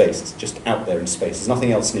electron in space. It's just out there in space. There's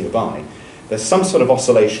nothing else nearby. There's some sort of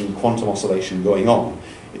oscillation, quantum oscillation going on.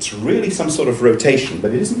 It's really some sort of rotation,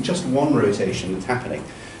 but it isn't just one rotation that's happening.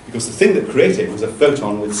 Because the thing that created it was a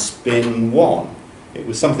photon with spin 1. It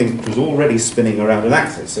was something that was already spinning around an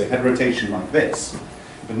axis, so it had rotation like this.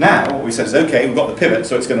 But now what we said is, okay, we've got the pivot,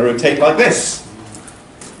 so it's going to rotate like this.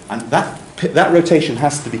 And that rotation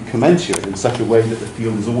has to be commensurate in such a way that the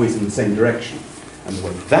field is always in the same direction. And the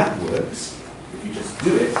way that works, if you just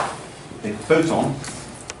do it, take a photon,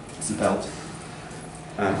 it's a belt,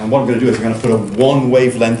 and what I'm going to do is I'm going to put a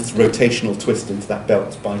 1-wavelength rotational twist into that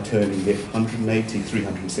belt by turning it 180,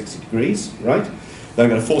 360 degrees, right? Then I'm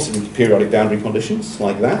going to force it into periodic boundary conditions,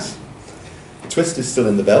 like that. The twist is still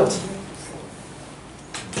in the belt.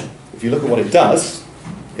 If you look at what it does,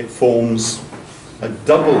 it forms a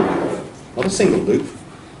double loop, not a single loop.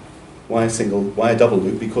 Why a double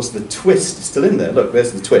loop? Because the twist is still in there. Look,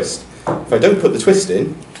 there's the twist. If I don't put the twist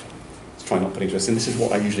in, let's try not putting twist in. This is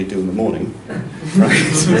what I usually do in the morning. Right?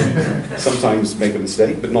 Sometimes make a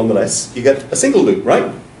mistake, but nonetheless, you get a single loop,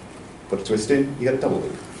 right? Put a twist in, you get a double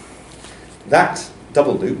loop. That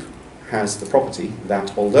double loop has the property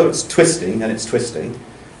that although it's twisting, that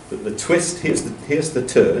the twist, here's the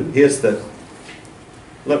turn,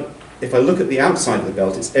 look, if I look at the outside of the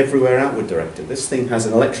belt, it's everywhere outward directed. This thing has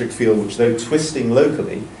an electric field which, though twisting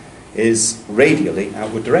locally, is radially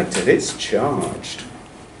outward directed. It's charged.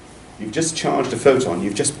 You've just charged a photon,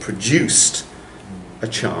 you've just produced a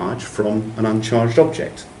charge from an uncharged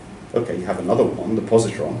object. Okay, you have another one, the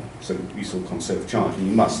positron, so you still conserve charge, and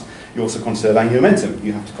you also conserve angular momentum.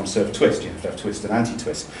 You have to conserve twist, you have to have twist and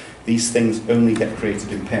anti-twist. These things only get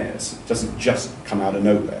created in pairs. It doesn't just come out of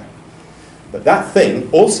nowhere. But that thing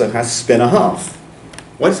also has spin 1/2.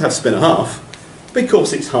 Why does it have spin 1/2?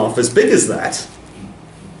 Because it's half as big as that.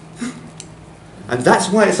 And that's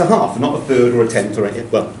why it's a half, not a third or a tenth or anything.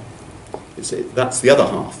 Well, that's the other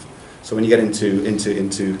half. So when you get into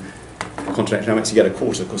quantum electromagnetic, you get a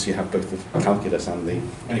quarter because you have both the calculus and the...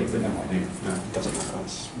 Anyway, it doesn't matter,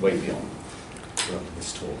 that's way beyond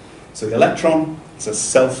this talk. So the electron is a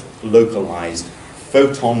self-localized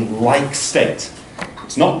photon-like state.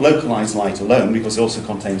 It's not localized light alone because it also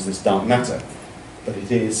contains this dark matter, but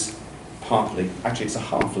it is partly, actually it's a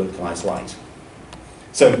half-localized light.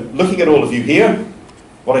 So looking at all of you here,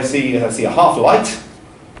 what I see is a half light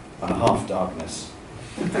and a half darkness.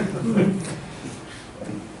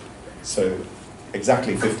 So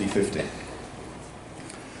exactly 50-50.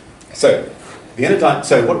 So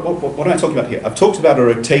what am I talking about here? I've talked about a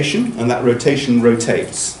rotation, and that rotation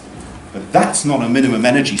rotates. But that's not a minimum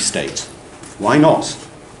energy state. Why not?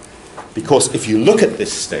 Because if you look at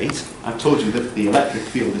this state, I've told you that the electric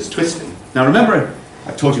field is twisting. Now remember,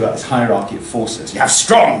 I've told you about this hierarchy of forces. You have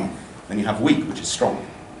strong, then you have weak, which is strong.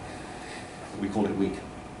 We call it weak,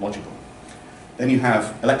 logical. Then you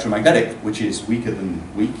have electromagnetic, which is weaker than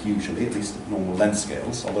weak, usually, at least at normal length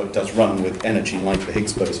scales, although it does run with energy like the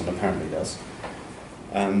Higgs boson apparently does.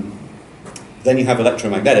 Then you have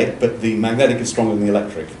electromagnetic, but the magnetic is stronger than the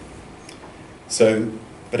electric. So,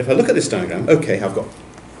 but if I look at this diagram, okay, I've got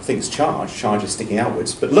things charge is sticking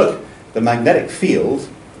outwards, but look, the magnetic field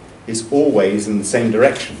is always in the same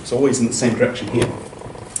direction. It's always in the same direction here.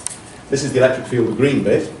 This is the electric field, the green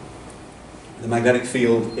bit. The magnetic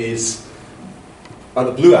field are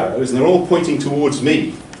the blue arrows, and they're all pointing towards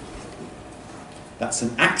me. That's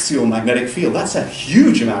an axial magnetic field. That's a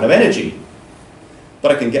huge amount of energy.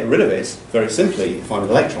 But I can get rid of it very simply, if I'm an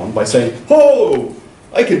electron, by saying, oh,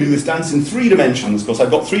 I can do this dance in 3 dimensions because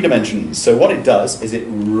I've got 3 dimensions. So what it does is it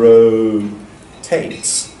rotates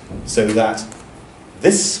so that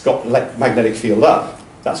This got magnetic field up.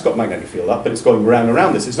 That's got magnetic field up, but it's going round and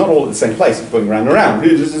around this. It's not all at the same place, it's going round and around.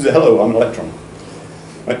 Hello, I'm an electron.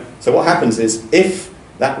 Right? So what happens is, if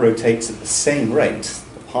that rotates at the same rate,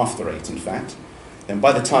 half the rate in fact, then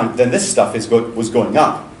by the time, then this stuff was going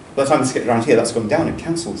up. By the time this gets around here, that's going down, it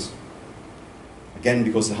cancels. Again,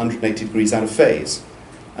 because it's 180 degrees out of phase.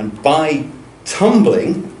 And by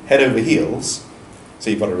tumbling head over heels, so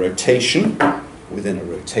you've got a rotation within a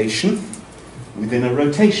rotation within a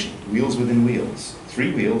rotation, wheels within wheels.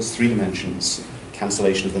 3 wheels, 3 dimensions,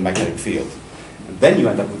 cancellation of the magnetic field. And then you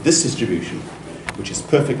end up with this distribution, which is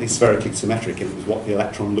perfectly spherically symmetric. It was what the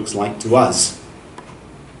electron looks like to us.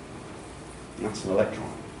 And that's an electron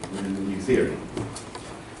in the new theory.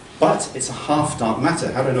 But it's a half-dark matter.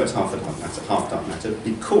 How do I know it's half-dark matter?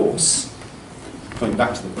 Because, going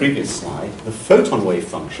back to the previous slide, the photon wave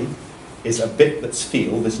function is a bit that's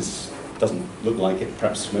field. Doesn't look like it,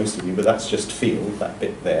 perhaps to most of you, but that's just field, that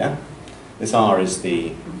bit there. This R is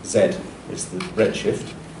the Z, is the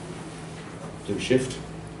redshift, blue shift.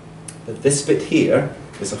 But this bit here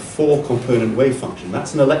is a 4-component wave function.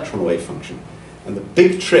 That's an electron wave function. And the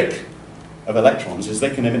big trick of electrons is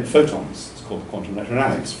they can emit photons. It's called quantum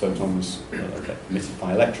electrodynamics. Photons are emitted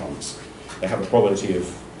by electrons. They have a probability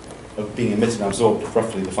of being emitted and absorbed of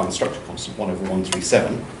roughly the fine structure constant,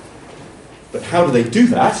 1/137. But how do they do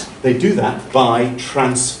that? They do that by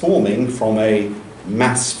transforming from a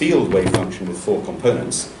mass field wave function with 4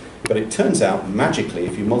 components. But it turns out, magically,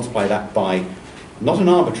 if you multiply that by, not an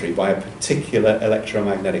arbitrary, by a particular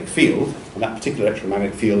electromagnetic field, and that particular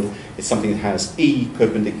electromagnetic field is something that has E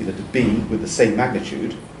perpendicular to B with the same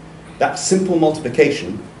magnitude, that simple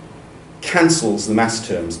multiplication cancels the mass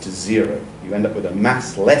terms to 0. You end up with a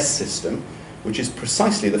massless system, which is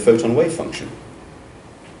precisely the photon wave function.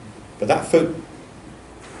 But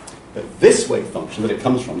this wave function that it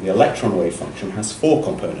comes from, the electron wave function, has 4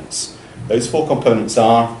 components. Those 4 components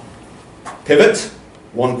are pivot,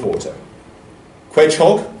 1/4.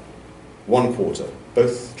 Quedgehog, 1/4.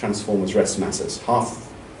 Both transform as rest masses. Half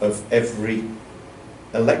of every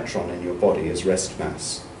electron in your body is rest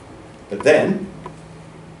mass. But then,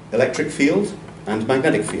 electric field and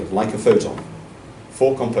magnetic field, like a photon.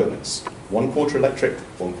 4 components. 1/4 electric,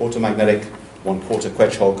 1/4 magnetic, 1/4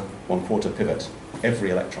 Quedgehog, 1/4 pivot.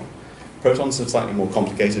 Every electron. Protons are slightly more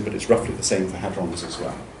complicated, but it's roughly the same for hadrons as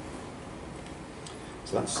well.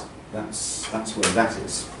 So that's where that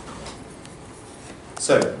is.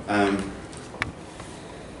 So,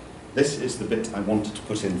 this is the bit I wanted to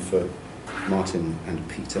put in for Martin and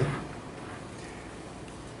Peter.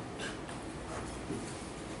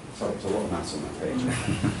 Sorry, there's a lot of maths on that page.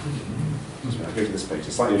 I'll go to this page,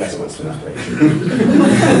 there's slightly less maths on that page.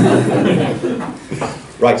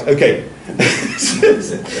 Right, okay.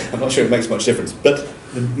 I'm not sure it makes much difference, but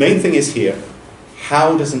the main thing is here,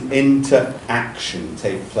 how does an interaction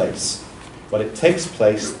take place? Well, it takes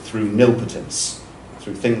place through nilpotence,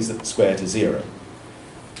 through things that square to 0.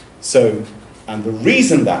 So, and the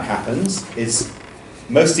reason that happens is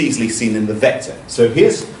most easily seen in the vector. So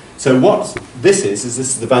what this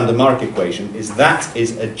is the van der Mark equation, that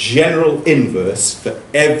is a general inverse for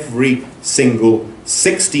every single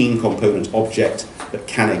 16-component object that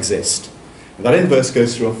can exist. And that inverse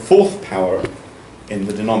goes through a 4th power in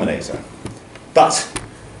the denominator. But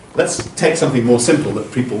let's take something more simple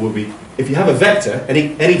that people will be, if you have a vector,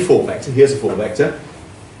 any 4 vector, here's a 4 vector,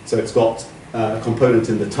 so it's got a component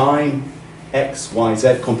in the time, x, y,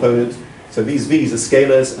 z component. So these v's are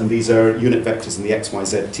scalars, and these are unit vectors in the x, y,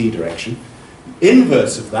 z, t direction.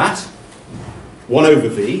 Inverse of that, 1 over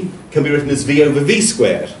v, can be written as v over v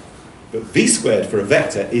squared. But v squared for a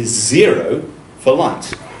vector is 0 for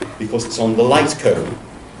light, because it's on the light cone.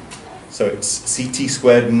 So it's ct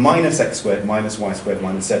squared minus x squared minus y squared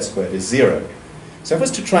minus z squared is 0. So if I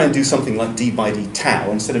was to try and do something like d by d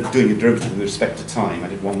tau, instead of doing a derivative with respect to time, I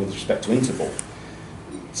did one with respect to interval,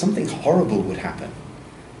 something horrible would happen.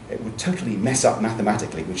 It would totally mess up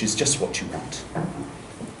mathematically, which is just what you want.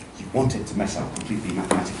 You want it to mess up completely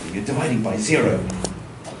mathematically. You're dividing by 0.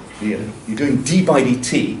 You're doing d by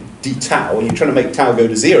dt, d tau, and you're trying to make tau go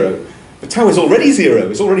to 0. But tau is already 0.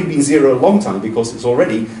 It's already been 0 a long time because it's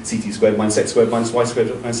already ct squared minus x squared minus y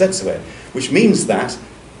squared minus z squared, which means that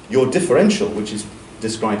your differential, which is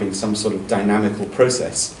describing some sort of dynamical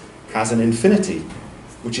process, has an infinity,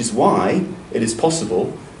 which is why it is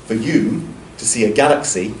possible for you to see a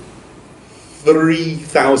galaxy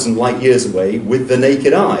 3,000 light years away with the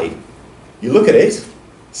naked eye. You look at it,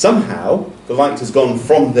 somehow the light has gone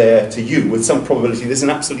from there to you with some probability there's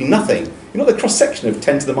absolutely nothing. You know what the cross-section of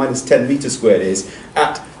 10 to the minus 10 meters squared is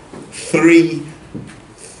at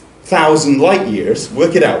 3,000 light years?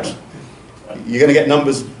 Work it out. you're going to get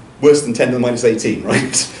numbers worse than 10 to the minus 18,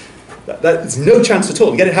 right? There's no chance at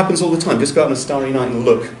all. Yet it happens all the time. Just go out on a starry night and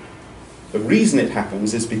look. The reason it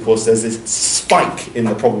happens is because there's this spike in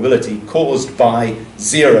the probability caused by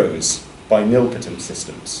zeros, by nilpotent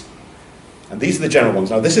systems. And these are the general ones.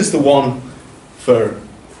 Now this is the one for,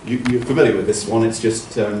 you're familiar with this one, it's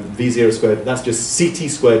just V0 squared, that's just CT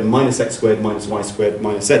squared minus X squared minus Y squared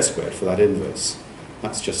minus Z squared for that inverse.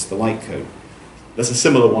 That's just the light cone. There's a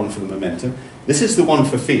similar one for the momentum. This is the one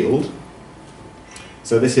for field.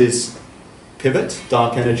 So this is pivot,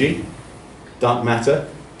 dark energy, dark matter,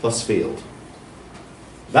 plus field.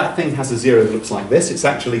 That thing has a zero that looks like this. It's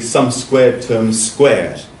actually some squared term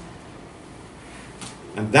squared.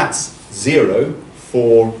 And that's 0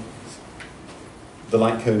 for the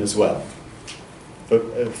light cone as well.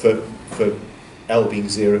 For L being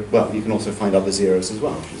 0, well, you can also find other zeros as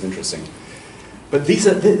well, which is interesting. But this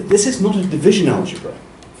is not a division algebra.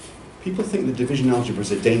 People think that division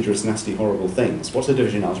algebras are dangerous, nasty, horrible things. What's a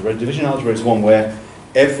division algebra? A division algebra is one where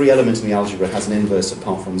every element in the algebra has an inverse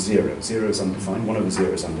apart from 0. 0 is undefined, 1 over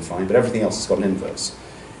 0 is undefined, but everything else has got an inverse.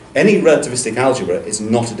 Any relativistic algebra is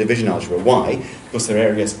not a division algebra. Why? Because there are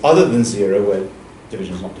areas other than 0 where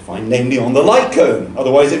division is not defined, namely on the light cone.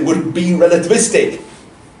 Otherwise it wouldn't be relativistic.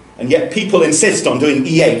 And yet people insist on doing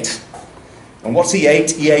E8. And what's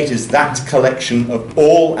E8? E8 is that collection of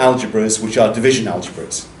all algebras which are division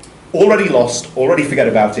algebras. Already lost, already forget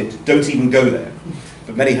about it, don't even go there.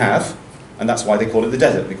 But many have, and that's why they call it the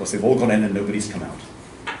desert, because they've all gone in and nobody's come out.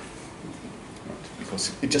 Right.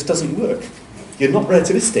 Because it just doesn't work. You're not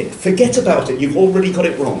relativistic. Forget about it. You've already got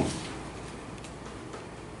it wrong.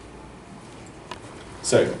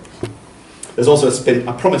 So, there's also a spin.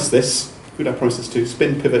 I promised this. Who did I promise this to?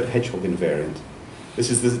 Spin, pivot, hedgehog invariant. This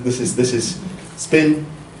is spin,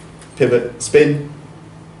 pivot, spin.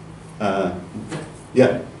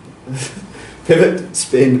 Yeah. Pivot,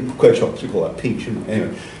 spin, hedgehog. We call that P, shouldn't we?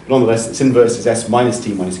 Anyway, but nonetheless, its inverse is S minus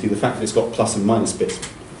T minus Q. The fact that it's got plus and minus bits.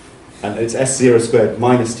 And it's S0 squared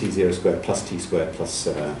minus T0 squared plus T squared plus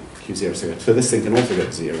Q0 squared. So this thing can also go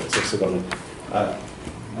to 0. It's also got a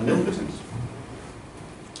nilpotent.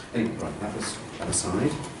 Anyway, right, that was that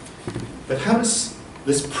aside. But how does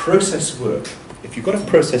this process work? If you've got a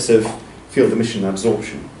process of field emission and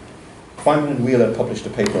absorption, Feynman and Wheeler published a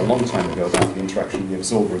paper a long time ago about the interaction of the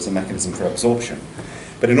absorber as a mechanism for absorption.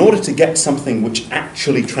 But in order to get something which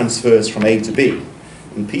actually transfers from A to B,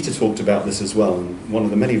 and Peter talked about this as well, and one of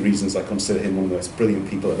the many reasons I consider him one of the most brilliant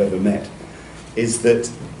people I've ever met, is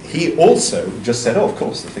that he also just said, oh, of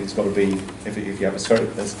course, the thing's got to be, if you have a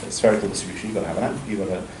spherical distribution, you've got to have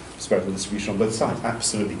a spherical distribution on both sides.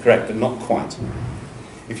 Absolutely correct, but not quite.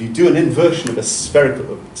 If you do an inversion of a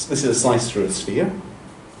spherical, this is a slice through a sphere,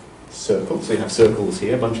 circle, so you have circles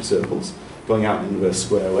here, a bunch of circles, going out in an inverse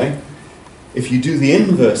square way. If you do the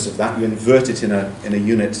inverse of that, you invert it in a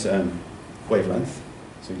unit wavelength.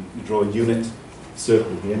 So you draw a unit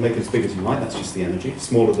circle here, make it as big as you like, that's just the energy. The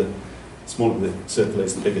smaller the circle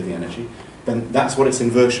is, the bigger the energy. Then that's what its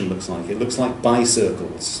inversion looks like. It looks like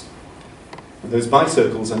bicircles. And those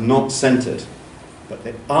bicircles are not centered, but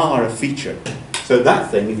they are a feature. So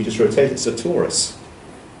that thing, if you just rotate it, it's a torus.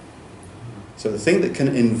 So the thing that can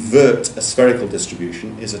invert a spherical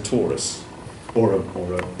distribution is a torus, or a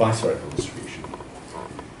bispherical distribution.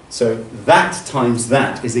 So that times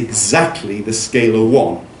that is exactly the scalar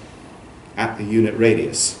 1 at the unit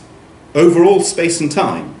radius. Over all space and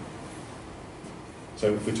time.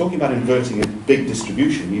 So if we're talking about inverting a big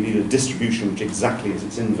distribution, you need a distribution which exactly is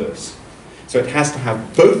its inverse. So it has to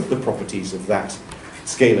have both the properties of that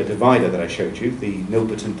scalar divider that I showed you, the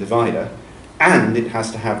nilpotent divider, and it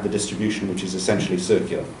has to have the distribution which is essentially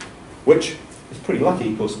circular, which is pretty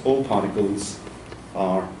lucky because all particles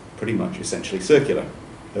are pretty much essentially circular.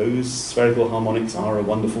 Those spherical harmonics are a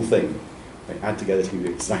wonderful thing. They add together to give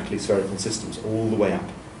you exactly spherical systems all the way up.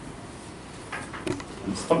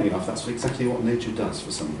 And funnily enough, that's exactly what nature does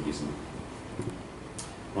for some reason.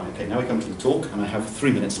 Right, okay, now we come to the talk, and I have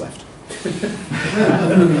 3 minutes left.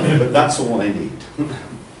 But that's all I need.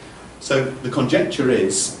 So the conjecture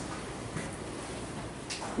is,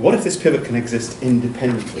 what if this pivot can exist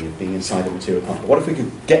independently of being inside a material particle? What if we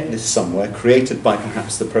could get this somewhere, created by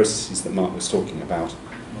perhaps the processes that Mark was talking about?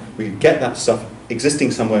 We could get that stuff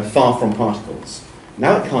existing somewhere far from particles.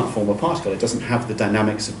 Now it can't form a particle, it doesn't have the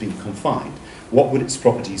dynamics of being confined. What would its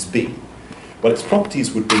properties be? Well, its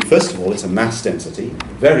properties would be, first of all, it's a mass density,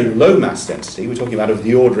 very low mass density. We're talking about of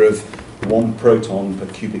the order of 1 proton per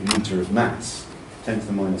cubic meter of mass. 10 to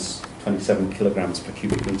the minus 27 kilograms per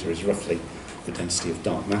cubic meter is roughly the density of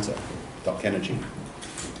dark matter, dark energy,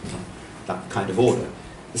 that kind of order.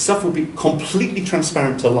 The stuff would be completely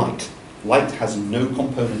transparent to light. light has no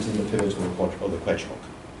component in the pivot or the hedgehog.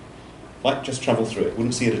 Light just travels through it,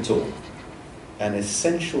 wouldn't see it at all. An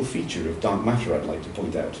essential feature of dark matter I'd like to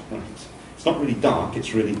point out. Right. It's not really dark,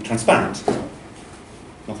 it's really transparent.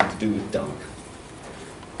 Nothing to do with dark.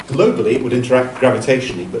 Globally, it would interact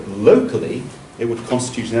gravitationally, but locally, it would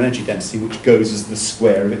constitute an energy density which goes as the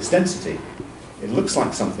square of its density. It looks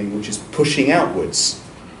like something which is pushing outwards.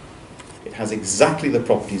 It has exactly the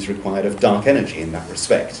properties required of dark energy in that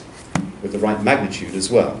respect, with the right magnitude as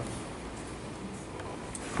well.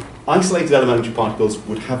 Isolated elementary particles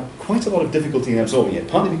would have quite a lot of difficulty in absorbing it,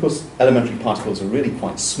 partly because elementary particles are really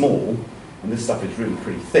quite small, and this stuff is really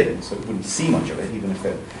pretty thin, so it wouldn't see much of it, even if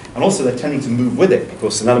it... And also they're tending to move with it,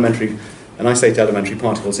 because an isolated elementary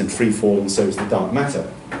particle is in free fall, and so is the dark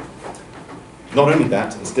matter. Not only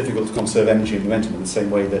that, it's difficult to conserve energy and momentum in the same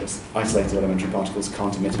way that isolated elementary particles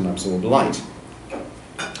can't emit and absorb light.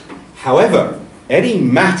 However, any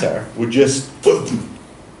matter would just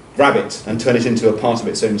grab it and turn it into a part of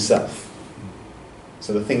its own self.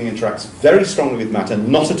 So the thing interacts very strongly with matter,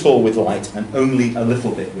 not at all with light, and only a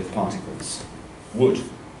little bit with particles. Would,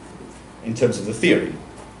 in terms of the theory.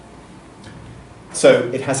 So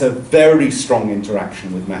it has a very strong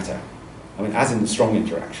interaction with matter. I mean, as in the strong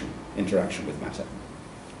interaction with matter.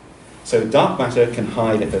 So dark matter can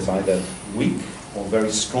hide if it's either weak or very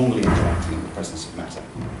strongly interacting in the presence of matter.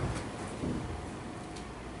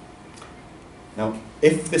 Now,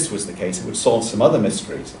 if this was the case, it would solve some other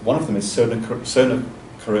mysteries. One of them is solar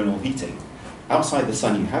coronal heating. Outside the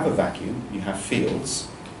sun, you have a vacuum, you have fields,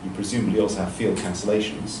 you presumably also have field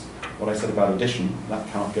cancellations. What I said about addition,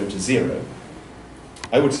 that can't go to zero.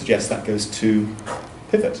 I would suggest that goes to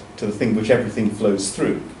pivot, to the thing which everything flows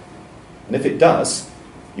through. And if it does,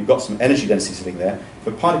 you've got some energy density sitting there. If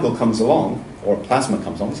a particle comes along, or a plasma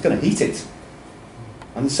comes along, it's going to heat it.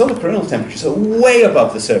 And the solar coronal temperatures are way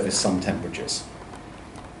above the surface sun temperatures.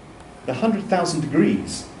 100,000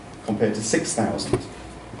 degrees compared to 6,000.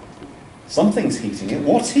 Something's heating it.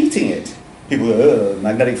 What's heating it? People go,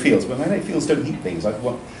 magnetic fields. But magnetic fields don't heat things. Like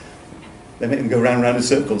what? They make them go round and round in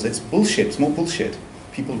circles. It's bullshit. It's more bullshit.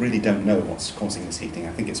 People really don't know what's causing this heating.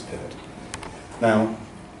 I think it's pivot. Now,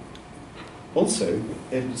 also,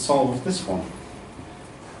 it solved this one.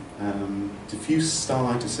 Diffuse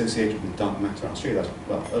starlight associated with dark matter. I'll show you that.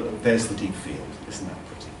 Well, there's the deep field. Isn't that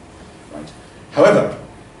pretty? Right. However,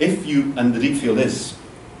 if you, and the deep field is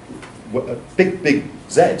big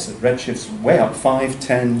Zs, at redshifts way up, 5,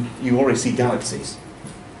 10, you already see galaxies.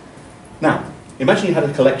 Now, imagine you had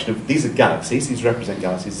a collection of, these are galaxies, these represent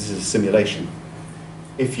galaxies, this is a simulation.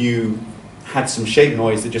 If you had some shape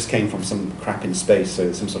noise that just came from some crap in space,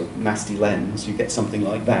 so some sort of nasty lens, you get something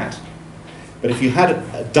like that. But if you had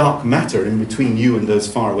a dark matter in between you and those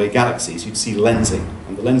faraway galaxies, you'd see lensing,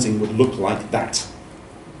 and the lensing would look like that.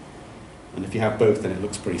 And if you have both, then it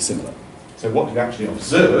looks pretty similar. So what you actually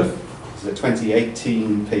observe is a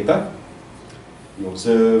 2018 paper. You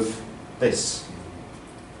observe this.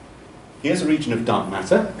 Here's a region of dark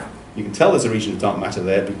matter. You can tell there's a region of dark matter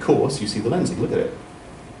there because you see the lensing. Look at it.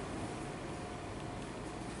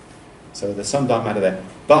 So there's some dark matter there.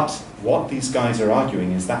 But what these guys are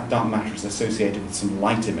arguing is that dark matter is associated with some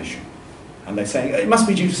light emission. And they're saying it must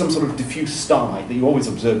be due to some sort of diffuse starlight, that you always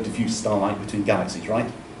observe diffuse starlight between galaxies, right?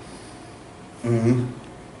 No.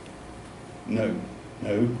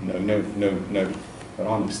 There are no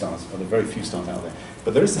stars, or there are very few stars out there.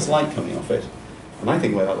 But there is this light coming off it. And I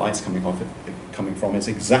think where that light's coming from is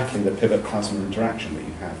exactly the pivot plasma interaction that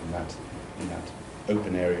you have in that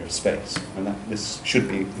open area of space. And that this should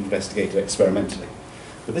be investigated experimentally.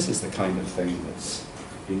 But this is the kind of thing that's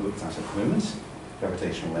being looked at the moment,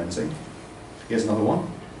 gravitational lensing. Here's another one.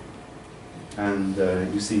 And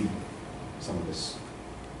you see some of this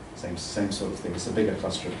same sort of thing. It's a bigger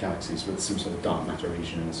cluster of galaxies with some sort of dark matter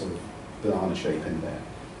region and a sort of banana shape in there.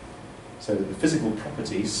 So the physical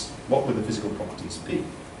properties, what would the physical properties be?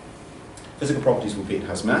 Physical properties would be it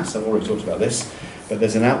has mass, I've already talked about this, but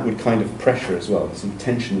there's an outward kind of pressure as well, there's some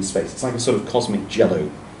tension in space. It's like a sort of cosmic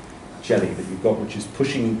jelly that you've got, which is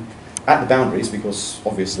pushing at the boundaries, because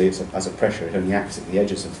obviously it's as a pressure, it only acts at the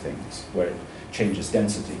edges of things, where it changes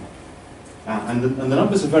density. And the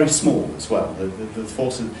numbers are very small as well. The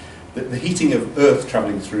forces, the heating of Earth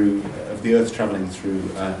travelling through,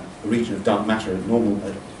 a region of dark matter at normal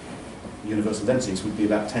universal densities would be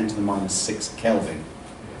about 10 to the minus 6 Kelvin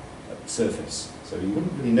at the surface. So you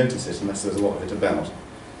wouldn't really notice it unless there's a lot of it about.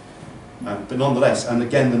 But nonetheless, and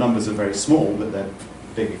again the numbers are very small, but they're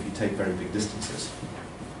big if you take very big distances.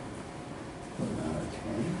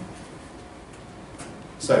 Okay.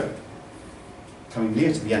 So, coming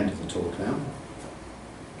near to the end of the talk now.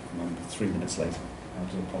 I'm 3 minutes late. I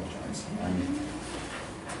do apologise.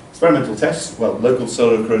 Experimental tests, well, local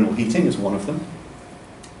solar coronal heating is one of them.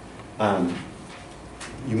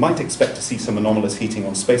 You might expect to see some anomalous heating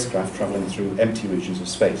on spacecraft travelling through empty regions of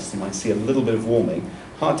space. You might see a little bit of warming,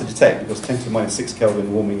 hard to detect because 10 to the minus 6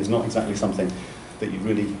 Kelvin warming is not exactly something that you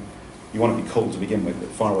want to be cold to begin with, but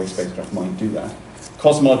faraway spacecraft might do that.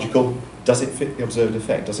 Cosmological, does it fit the observed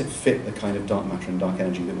effect? Does it fit the kind of dark matter and dark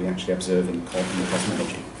energy that we actually observe in the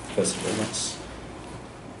cosmology? First of all,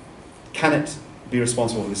 can it be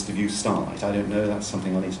responsible for this diffuse starlight? I don't know, that's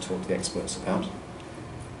something I need to talk to the experts about.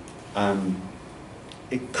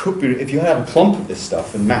 It could be, if you have a clump of this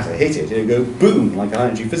stuff and matter hit it, it'll go boom, like a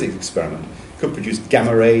high-energy physics experiment. It could produce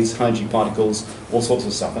gamma rays, high-energy particles, all sorts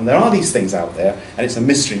of stuff. And there are these things out there, and it's a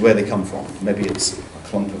mystery where they come from. Maybe it's a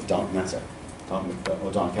clump of dark matter,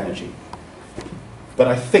 or dark energy. But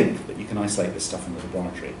I think that you can isolate this stuff in the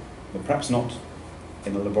laboratory, but perhaps not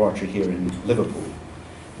in the laboratory here in Liverpool.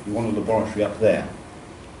 You want a laboratory up there.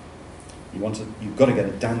 You've got to get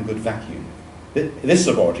a damn good vacuum. This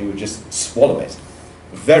laboratory would just swallow it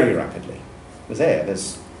very rapidly. There's air,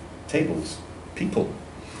 there's tables, people.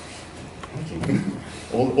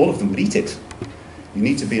 all of them would eat it. You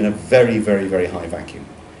need to be in a very, very, very high vacuum.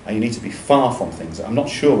 And you need to be far from things. I'm not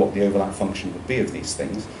sure what the overlap function would be of these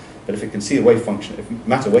things, but if it can see a wave function, if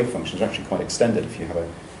matter wave functions are actually quite extended if you have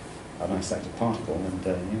an isolated particle, and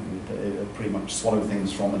it'll pretty much swallow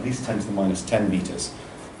things from at least 10 to the minus 10 meters.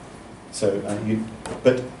 So,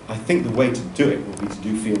 but I think the way to do it would be to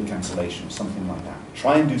do field cancellation, something like that.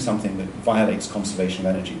 Try and do something that violates conservation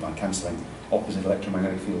of energy by cancelling opposite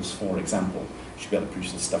electromagnetic fields, for example. You should be able to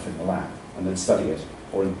produce this stuff in the lab and then study it,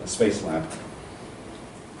 or in a space lab.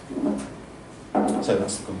 So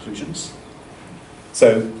that's the conclusions.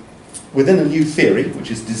 So, within a new theory,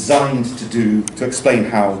 which is designed to explain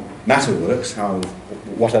how matter works,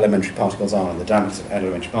 what elementary particles are and the dynamics of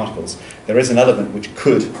elementary particles, there is an element which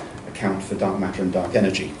could account for dark matter and dark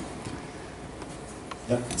energy.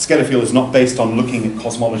 The scalar field is not based on looking at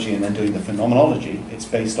cosmology and then doing the phenomenology. It's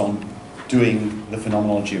based on doing the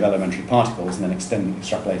phenomenology of elementary particles and then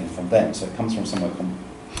extrapolating from them. So it comes from somewhere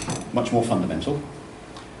much more fundamental.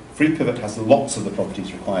 Free pivot has lots of the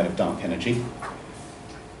properties required of dark energy.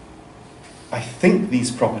 I think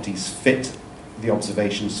these properties fit the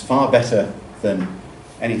observations far better than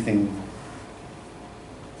anything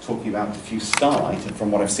talking about diffuse starlight, and from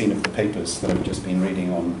what I've seen of the papers that I've just been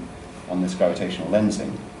reading on this gravitational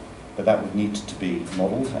lensing. But that would need to be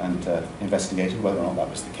modelled and investigated, whether or not that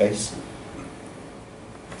was the case.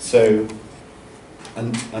 So,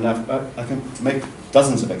 and I can make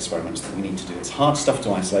dozens of experiments that we need to do. It's hard stuff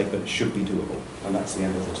to isolate, but it should be doable. And that's the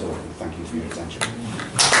end of the talk. Thank you for your attention.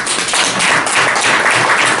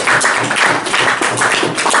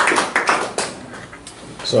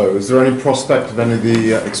 So, is there any prospect of any of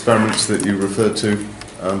the experiments that you referred to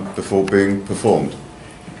before being performed?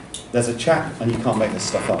 There's a chap, and you can't make this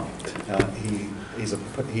stuff up. He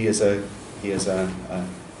is an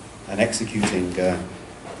executing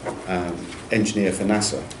engineer for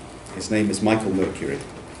NASA. His name is Michael Mercury.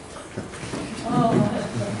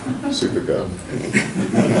 Super girl.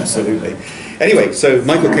 Absolutely. Anyway, so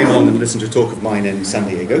Michael came on and listened to a talk of mine in San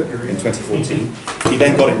Diego in 2014. He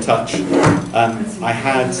then got in touch. I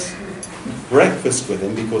had breakfast with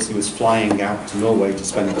him because he was flying out to Norway to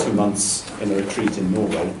spend 2 months in a retreat in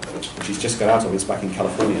Norway, which he's just got out of. He's back in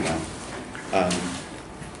California now.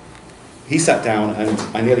 He sat down and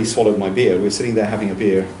I nearly swallowed my beer. We were sitting there having a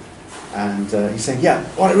beer, and he's saying, yeah,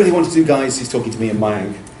 what I really want to do, guys, he's talking to me in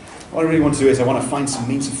Mayang, what I really want to do is I want to find some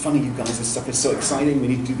means of funding you guys. This stuff is so exciting. We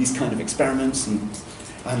need to do these kind of experiments. And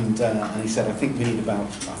he said, I think we need about,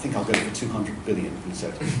 I think I'll go for 200 billion, he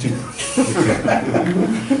said.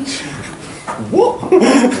 What?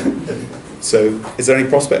 So, is there any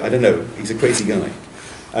prospect? I don't know. He's a crazy guy.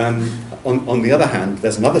 On the other hand,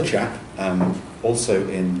 there's another chap, also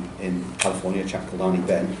in California, a chap called Arnie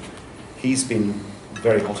Ben. He's been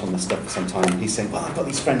very hot on this stuff for some time. He's saying, well, I've got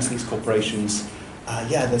these friends, these corporations.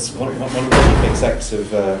 Yeah, there's one of the chief execs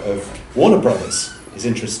of Warner Brothers is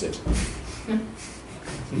interested.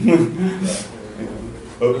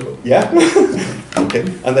 Oh, yeah? Okay.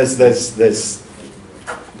 And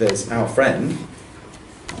there's our friend,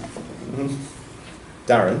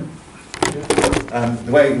 Darren.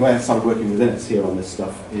 The way I started working with Linux here on this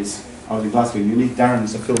stuff is, I was in Glasgow Uni.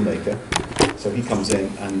 Darren's a filmmaker, so he comes in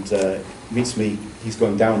and meets me. He's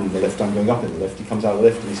going down in the lift, I'm going up in the lift. He comes out of the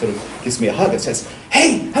lift and he sort of gives me a hug and says,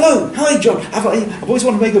 hey, hello, hi John, I've always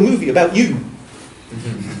wanted to make a movie about you.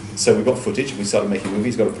 So we got footage and we started making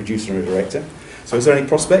movies, got a producer and a director. So is there any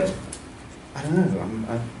prospect? I don't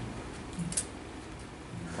know.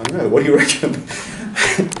 I don't know, what do you reckon?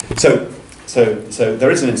 So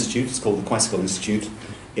there is an institute, it's called the Classical Institute.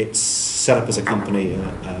 It's set up as a company,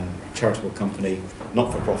 a charitable company,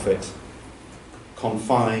 not for profit,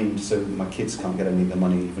 confined so my kids can't get any of the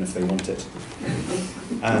money even if they want it.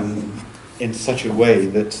 In such a way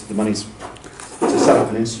that the money's to set up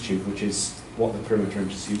an institute, which is what the Perimeter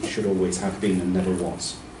Institute should always have been and never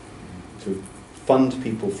was. To fund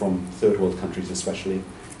people from third world countries especially,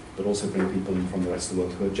 but also bring people in from the rest of the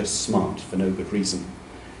world who are just smart for no good reason,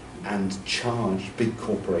 and charge big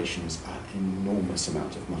corporations an enormous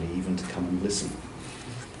amount of money even to come and listen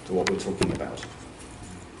to what we're talking about.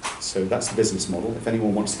 So that's the business model, if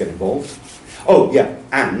anyone wants to get involved. Oh yeah,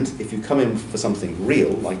 and if you come in for something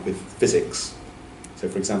real, like with physics, so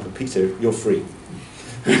for example, Peter, you're free.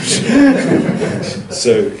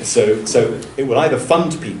 so it will either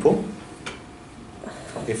fund people,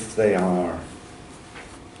 if they are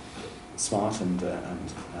smart and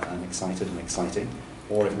excited and exciting,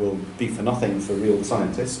 or it will be for nothing for real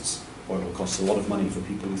scientists, or it will cost a lot of money for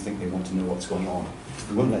people who think they want to know what's going on.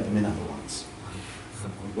 We won't let them in otherwise.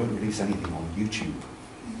 We won't release anything on YouTube.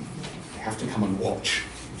 They have to come and watch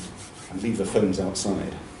and leave their phones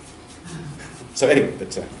outside. So anyway,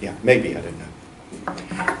 but yeah, maybe, I don't know.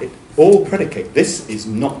 It all predicate. This is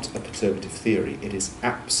not a perturbative theory. It is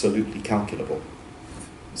absolutely calculable.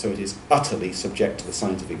 So it is utterly subject to the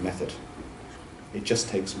scientific method. It just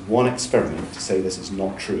takes one experiment to say this is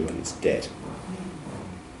not true and it's dead.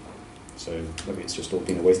 So maybe it's just all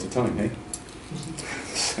been a waste of time, hey?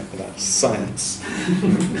 That's science.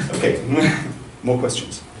 Okay, more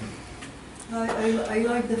questions? I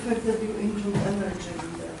like the fact that you include energy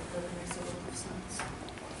in that. That makes a lot of sense.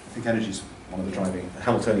 I think energy is one of the driving.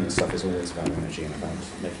 Hamiltonian stuff is always about energy and about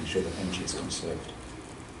making sure that energy is conserved.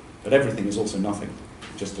 But everything is also nothing,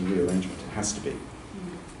 just a rearrangement. It has to be.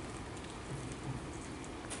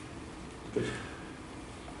 Good.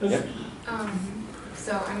 Yeah.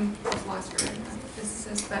 So I'm a philosopher and a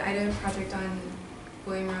physicist, but I did a project on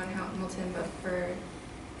William Rowan Hamilton, but for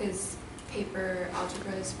his paper,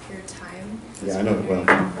 Algebra is Pure Time. Yeah, I know it well.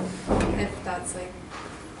 If that's like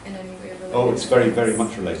in any way related. Oh, it's very, very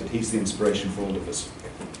much related. He's the inspiration for all of us.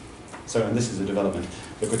 So, and this is a development.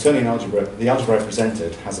 The quaternion algebra, the algebra I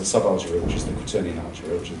presented, has a subalgebra, which is the quaternion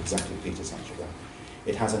algebra, which is exactly Peter's algebra.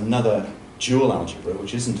 It has another dual algebra,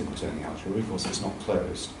 which isn't a quaternion algebra, because it's not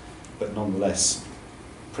closed, but nonetheless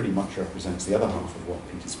pretty much represents the other half of what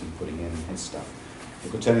Peter's been putting in his stuff. The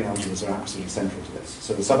quaternion algebras are absolutely central to this.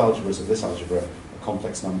 So the subalgebras of this algebra are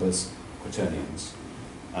complex numbers, quaternions,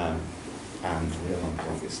 and real number,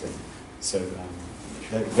 obviously. So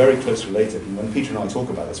they're very closely related. And when Peter and I talk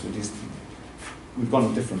about this, we've gone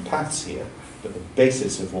on different paths here, but the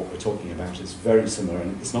basis of what we're talking about is very similar,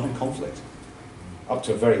 and it's not in conflict, up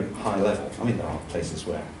to a very high level. I mean, there are places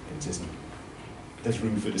where it isn't. There's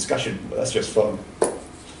room for discussion, but that's just fun.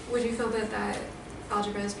 Would you feel that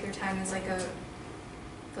Algebra is Pure Time is like a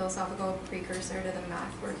philosophical precursor to the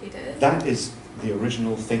math work he did? That is the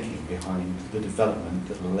original thinking behind the development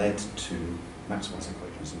that led to Maxwell's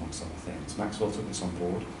equations, amongst other things. Maxwell took this on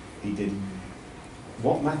board. He did.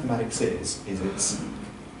 What mathematics is it's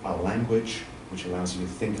a language which allows you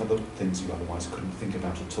to think other things you otherwise couldn't think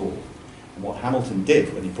about at all. And what Hamilton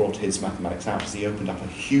did when he brought his mathematics out is he opened up a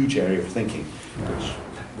huge area of thinking,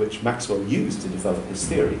 which Maxwell used to develop his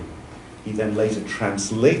theory. He then later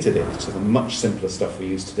translated it to the much simpler stuff we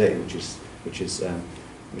use today, which is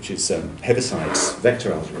Heaviside's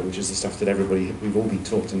vector algebra, which is the stuff that we've all been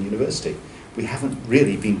taught in university. We haven't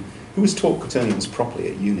really been. Who was taught quaternions properly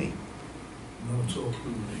at uni? Not at all.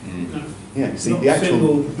 No. Yeah, see, Not the actual.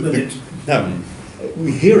 single minute. No,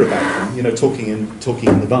 we hear about them, talking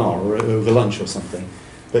in the bar or over lunch or something.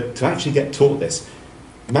 But to actually get taught this,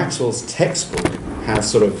 Maxwell's textbook has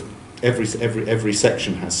sort of every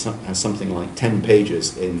section has something like 10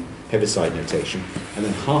 pages in Heaviside notation, and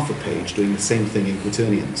then half a page doing the same thing in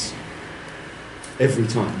quaternions. Every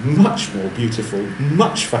time, much more beautiful,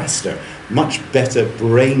 much faster, much better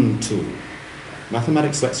brain tool.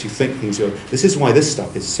 Mathematics lets you think things. This is why this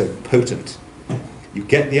stuff is so potent. You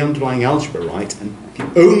get the underlying algebra right, and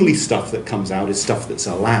the only stuff that comes out is stuff that's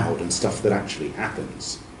allowed and stuff that actually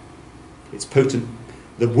happens. It's potent.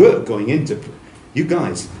 The work going into you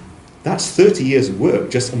guys, that's 30 years of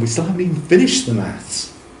work and we still haven't even finished the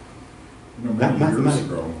maths. Many years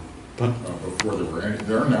ago, before there were any,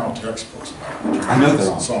 there are now textbooks about it. I know there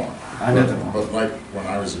are. And so on. I know there are. But like when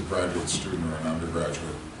I was a graduate student or an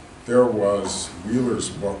undergraduate, there was Wheeler's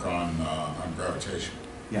book on gravitation.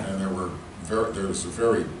 Yeah. And there was a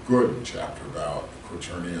very good chapter about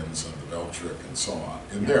quaternions and the bell trick and so on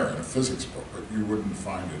in there in a physics book, but you wouldn't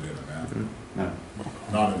find it in a math book. No.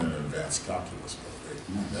 Not in an advanced calculus book.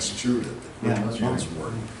 That's true. Yeah, that's right.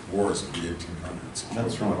 Wars of the 1800s.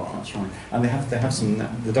 That's right, that's right. And they have some,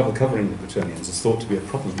 the double covering of quaternions is thought to be a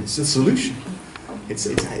problem. It's a solution. It's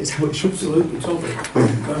how it should be. Absolutely, totally.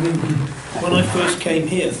 I mean, when I first came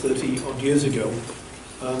here 30 odd years ago,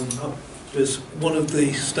 there's one of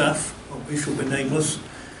the staff, who shall be nameless,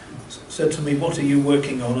 said to me, "What are you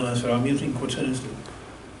working on?" And I said, "I'm using quaternions."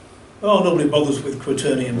 "Oh, nobody bothers with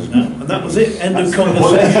quaternions now." And that was it, end of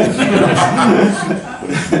conversation.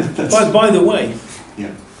 By the way,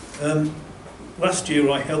 Yeah. last year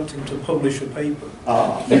I helped him to publish a paper.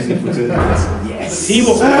 Using quaternions. Yes. He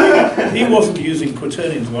wasn't using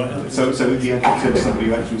quaternions, but I helped him. So he had to somebody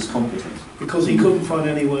who actually was competent. Because he couldn't find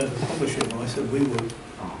anywhere to publish it, and I said, "We will."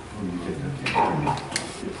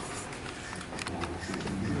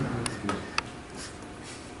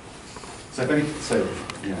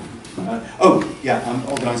 I'm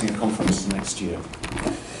organising a conference next year.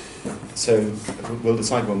 So we'll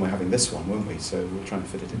decide when we're having this one, won't we? So we'll try and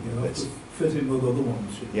fit it in with this. Fit in with other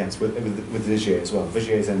ones. Yes, with Vigier as well.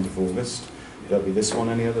 Vigier's end of August. There'll be this one.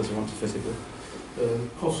 Any others you want to fit it with?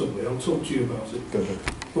 Possibly. I'll talk to you about it. Go ahead.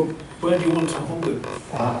 But where do you want to hold it?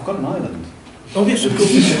 I've got an island. Oh, yes, of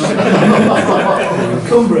course.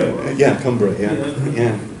 Cumbria. Yeah, Cumbria,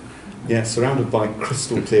 yeah, surrounded by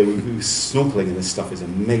crystal clear. Snorkeling in this stuff is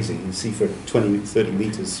amazing. You can see for 20, 30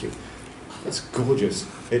 metres through. It's gorgeous.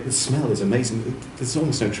 The smell is amazing. There's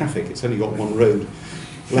almost no traffic. It's only got one road.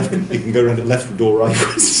 Left, you can go around it left or right.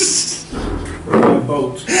 By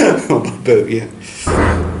boat. By boat, yeah.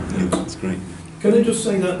 That's great. Can I just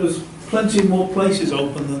say that there's plenty more places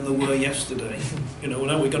open than there were yesterday? You know,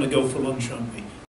 now we're going to go for lunch, aren't we?